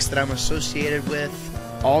projects that I'm associated with,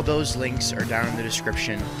 all those links are down in the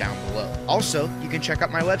description down below. Also, you can check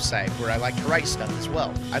out my website where I like to write stuff as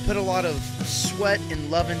well. I put a lot of sweat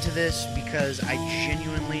and love into this because I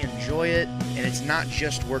genuinely enjoy it, and it's not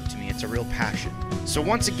just work to me, it's a real passion. So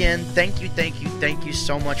once again, thank you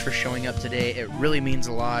so much for showing up today. It really means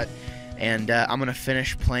a lot, and I'm going to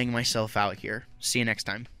finish playing myself out here. See you next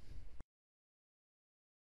time.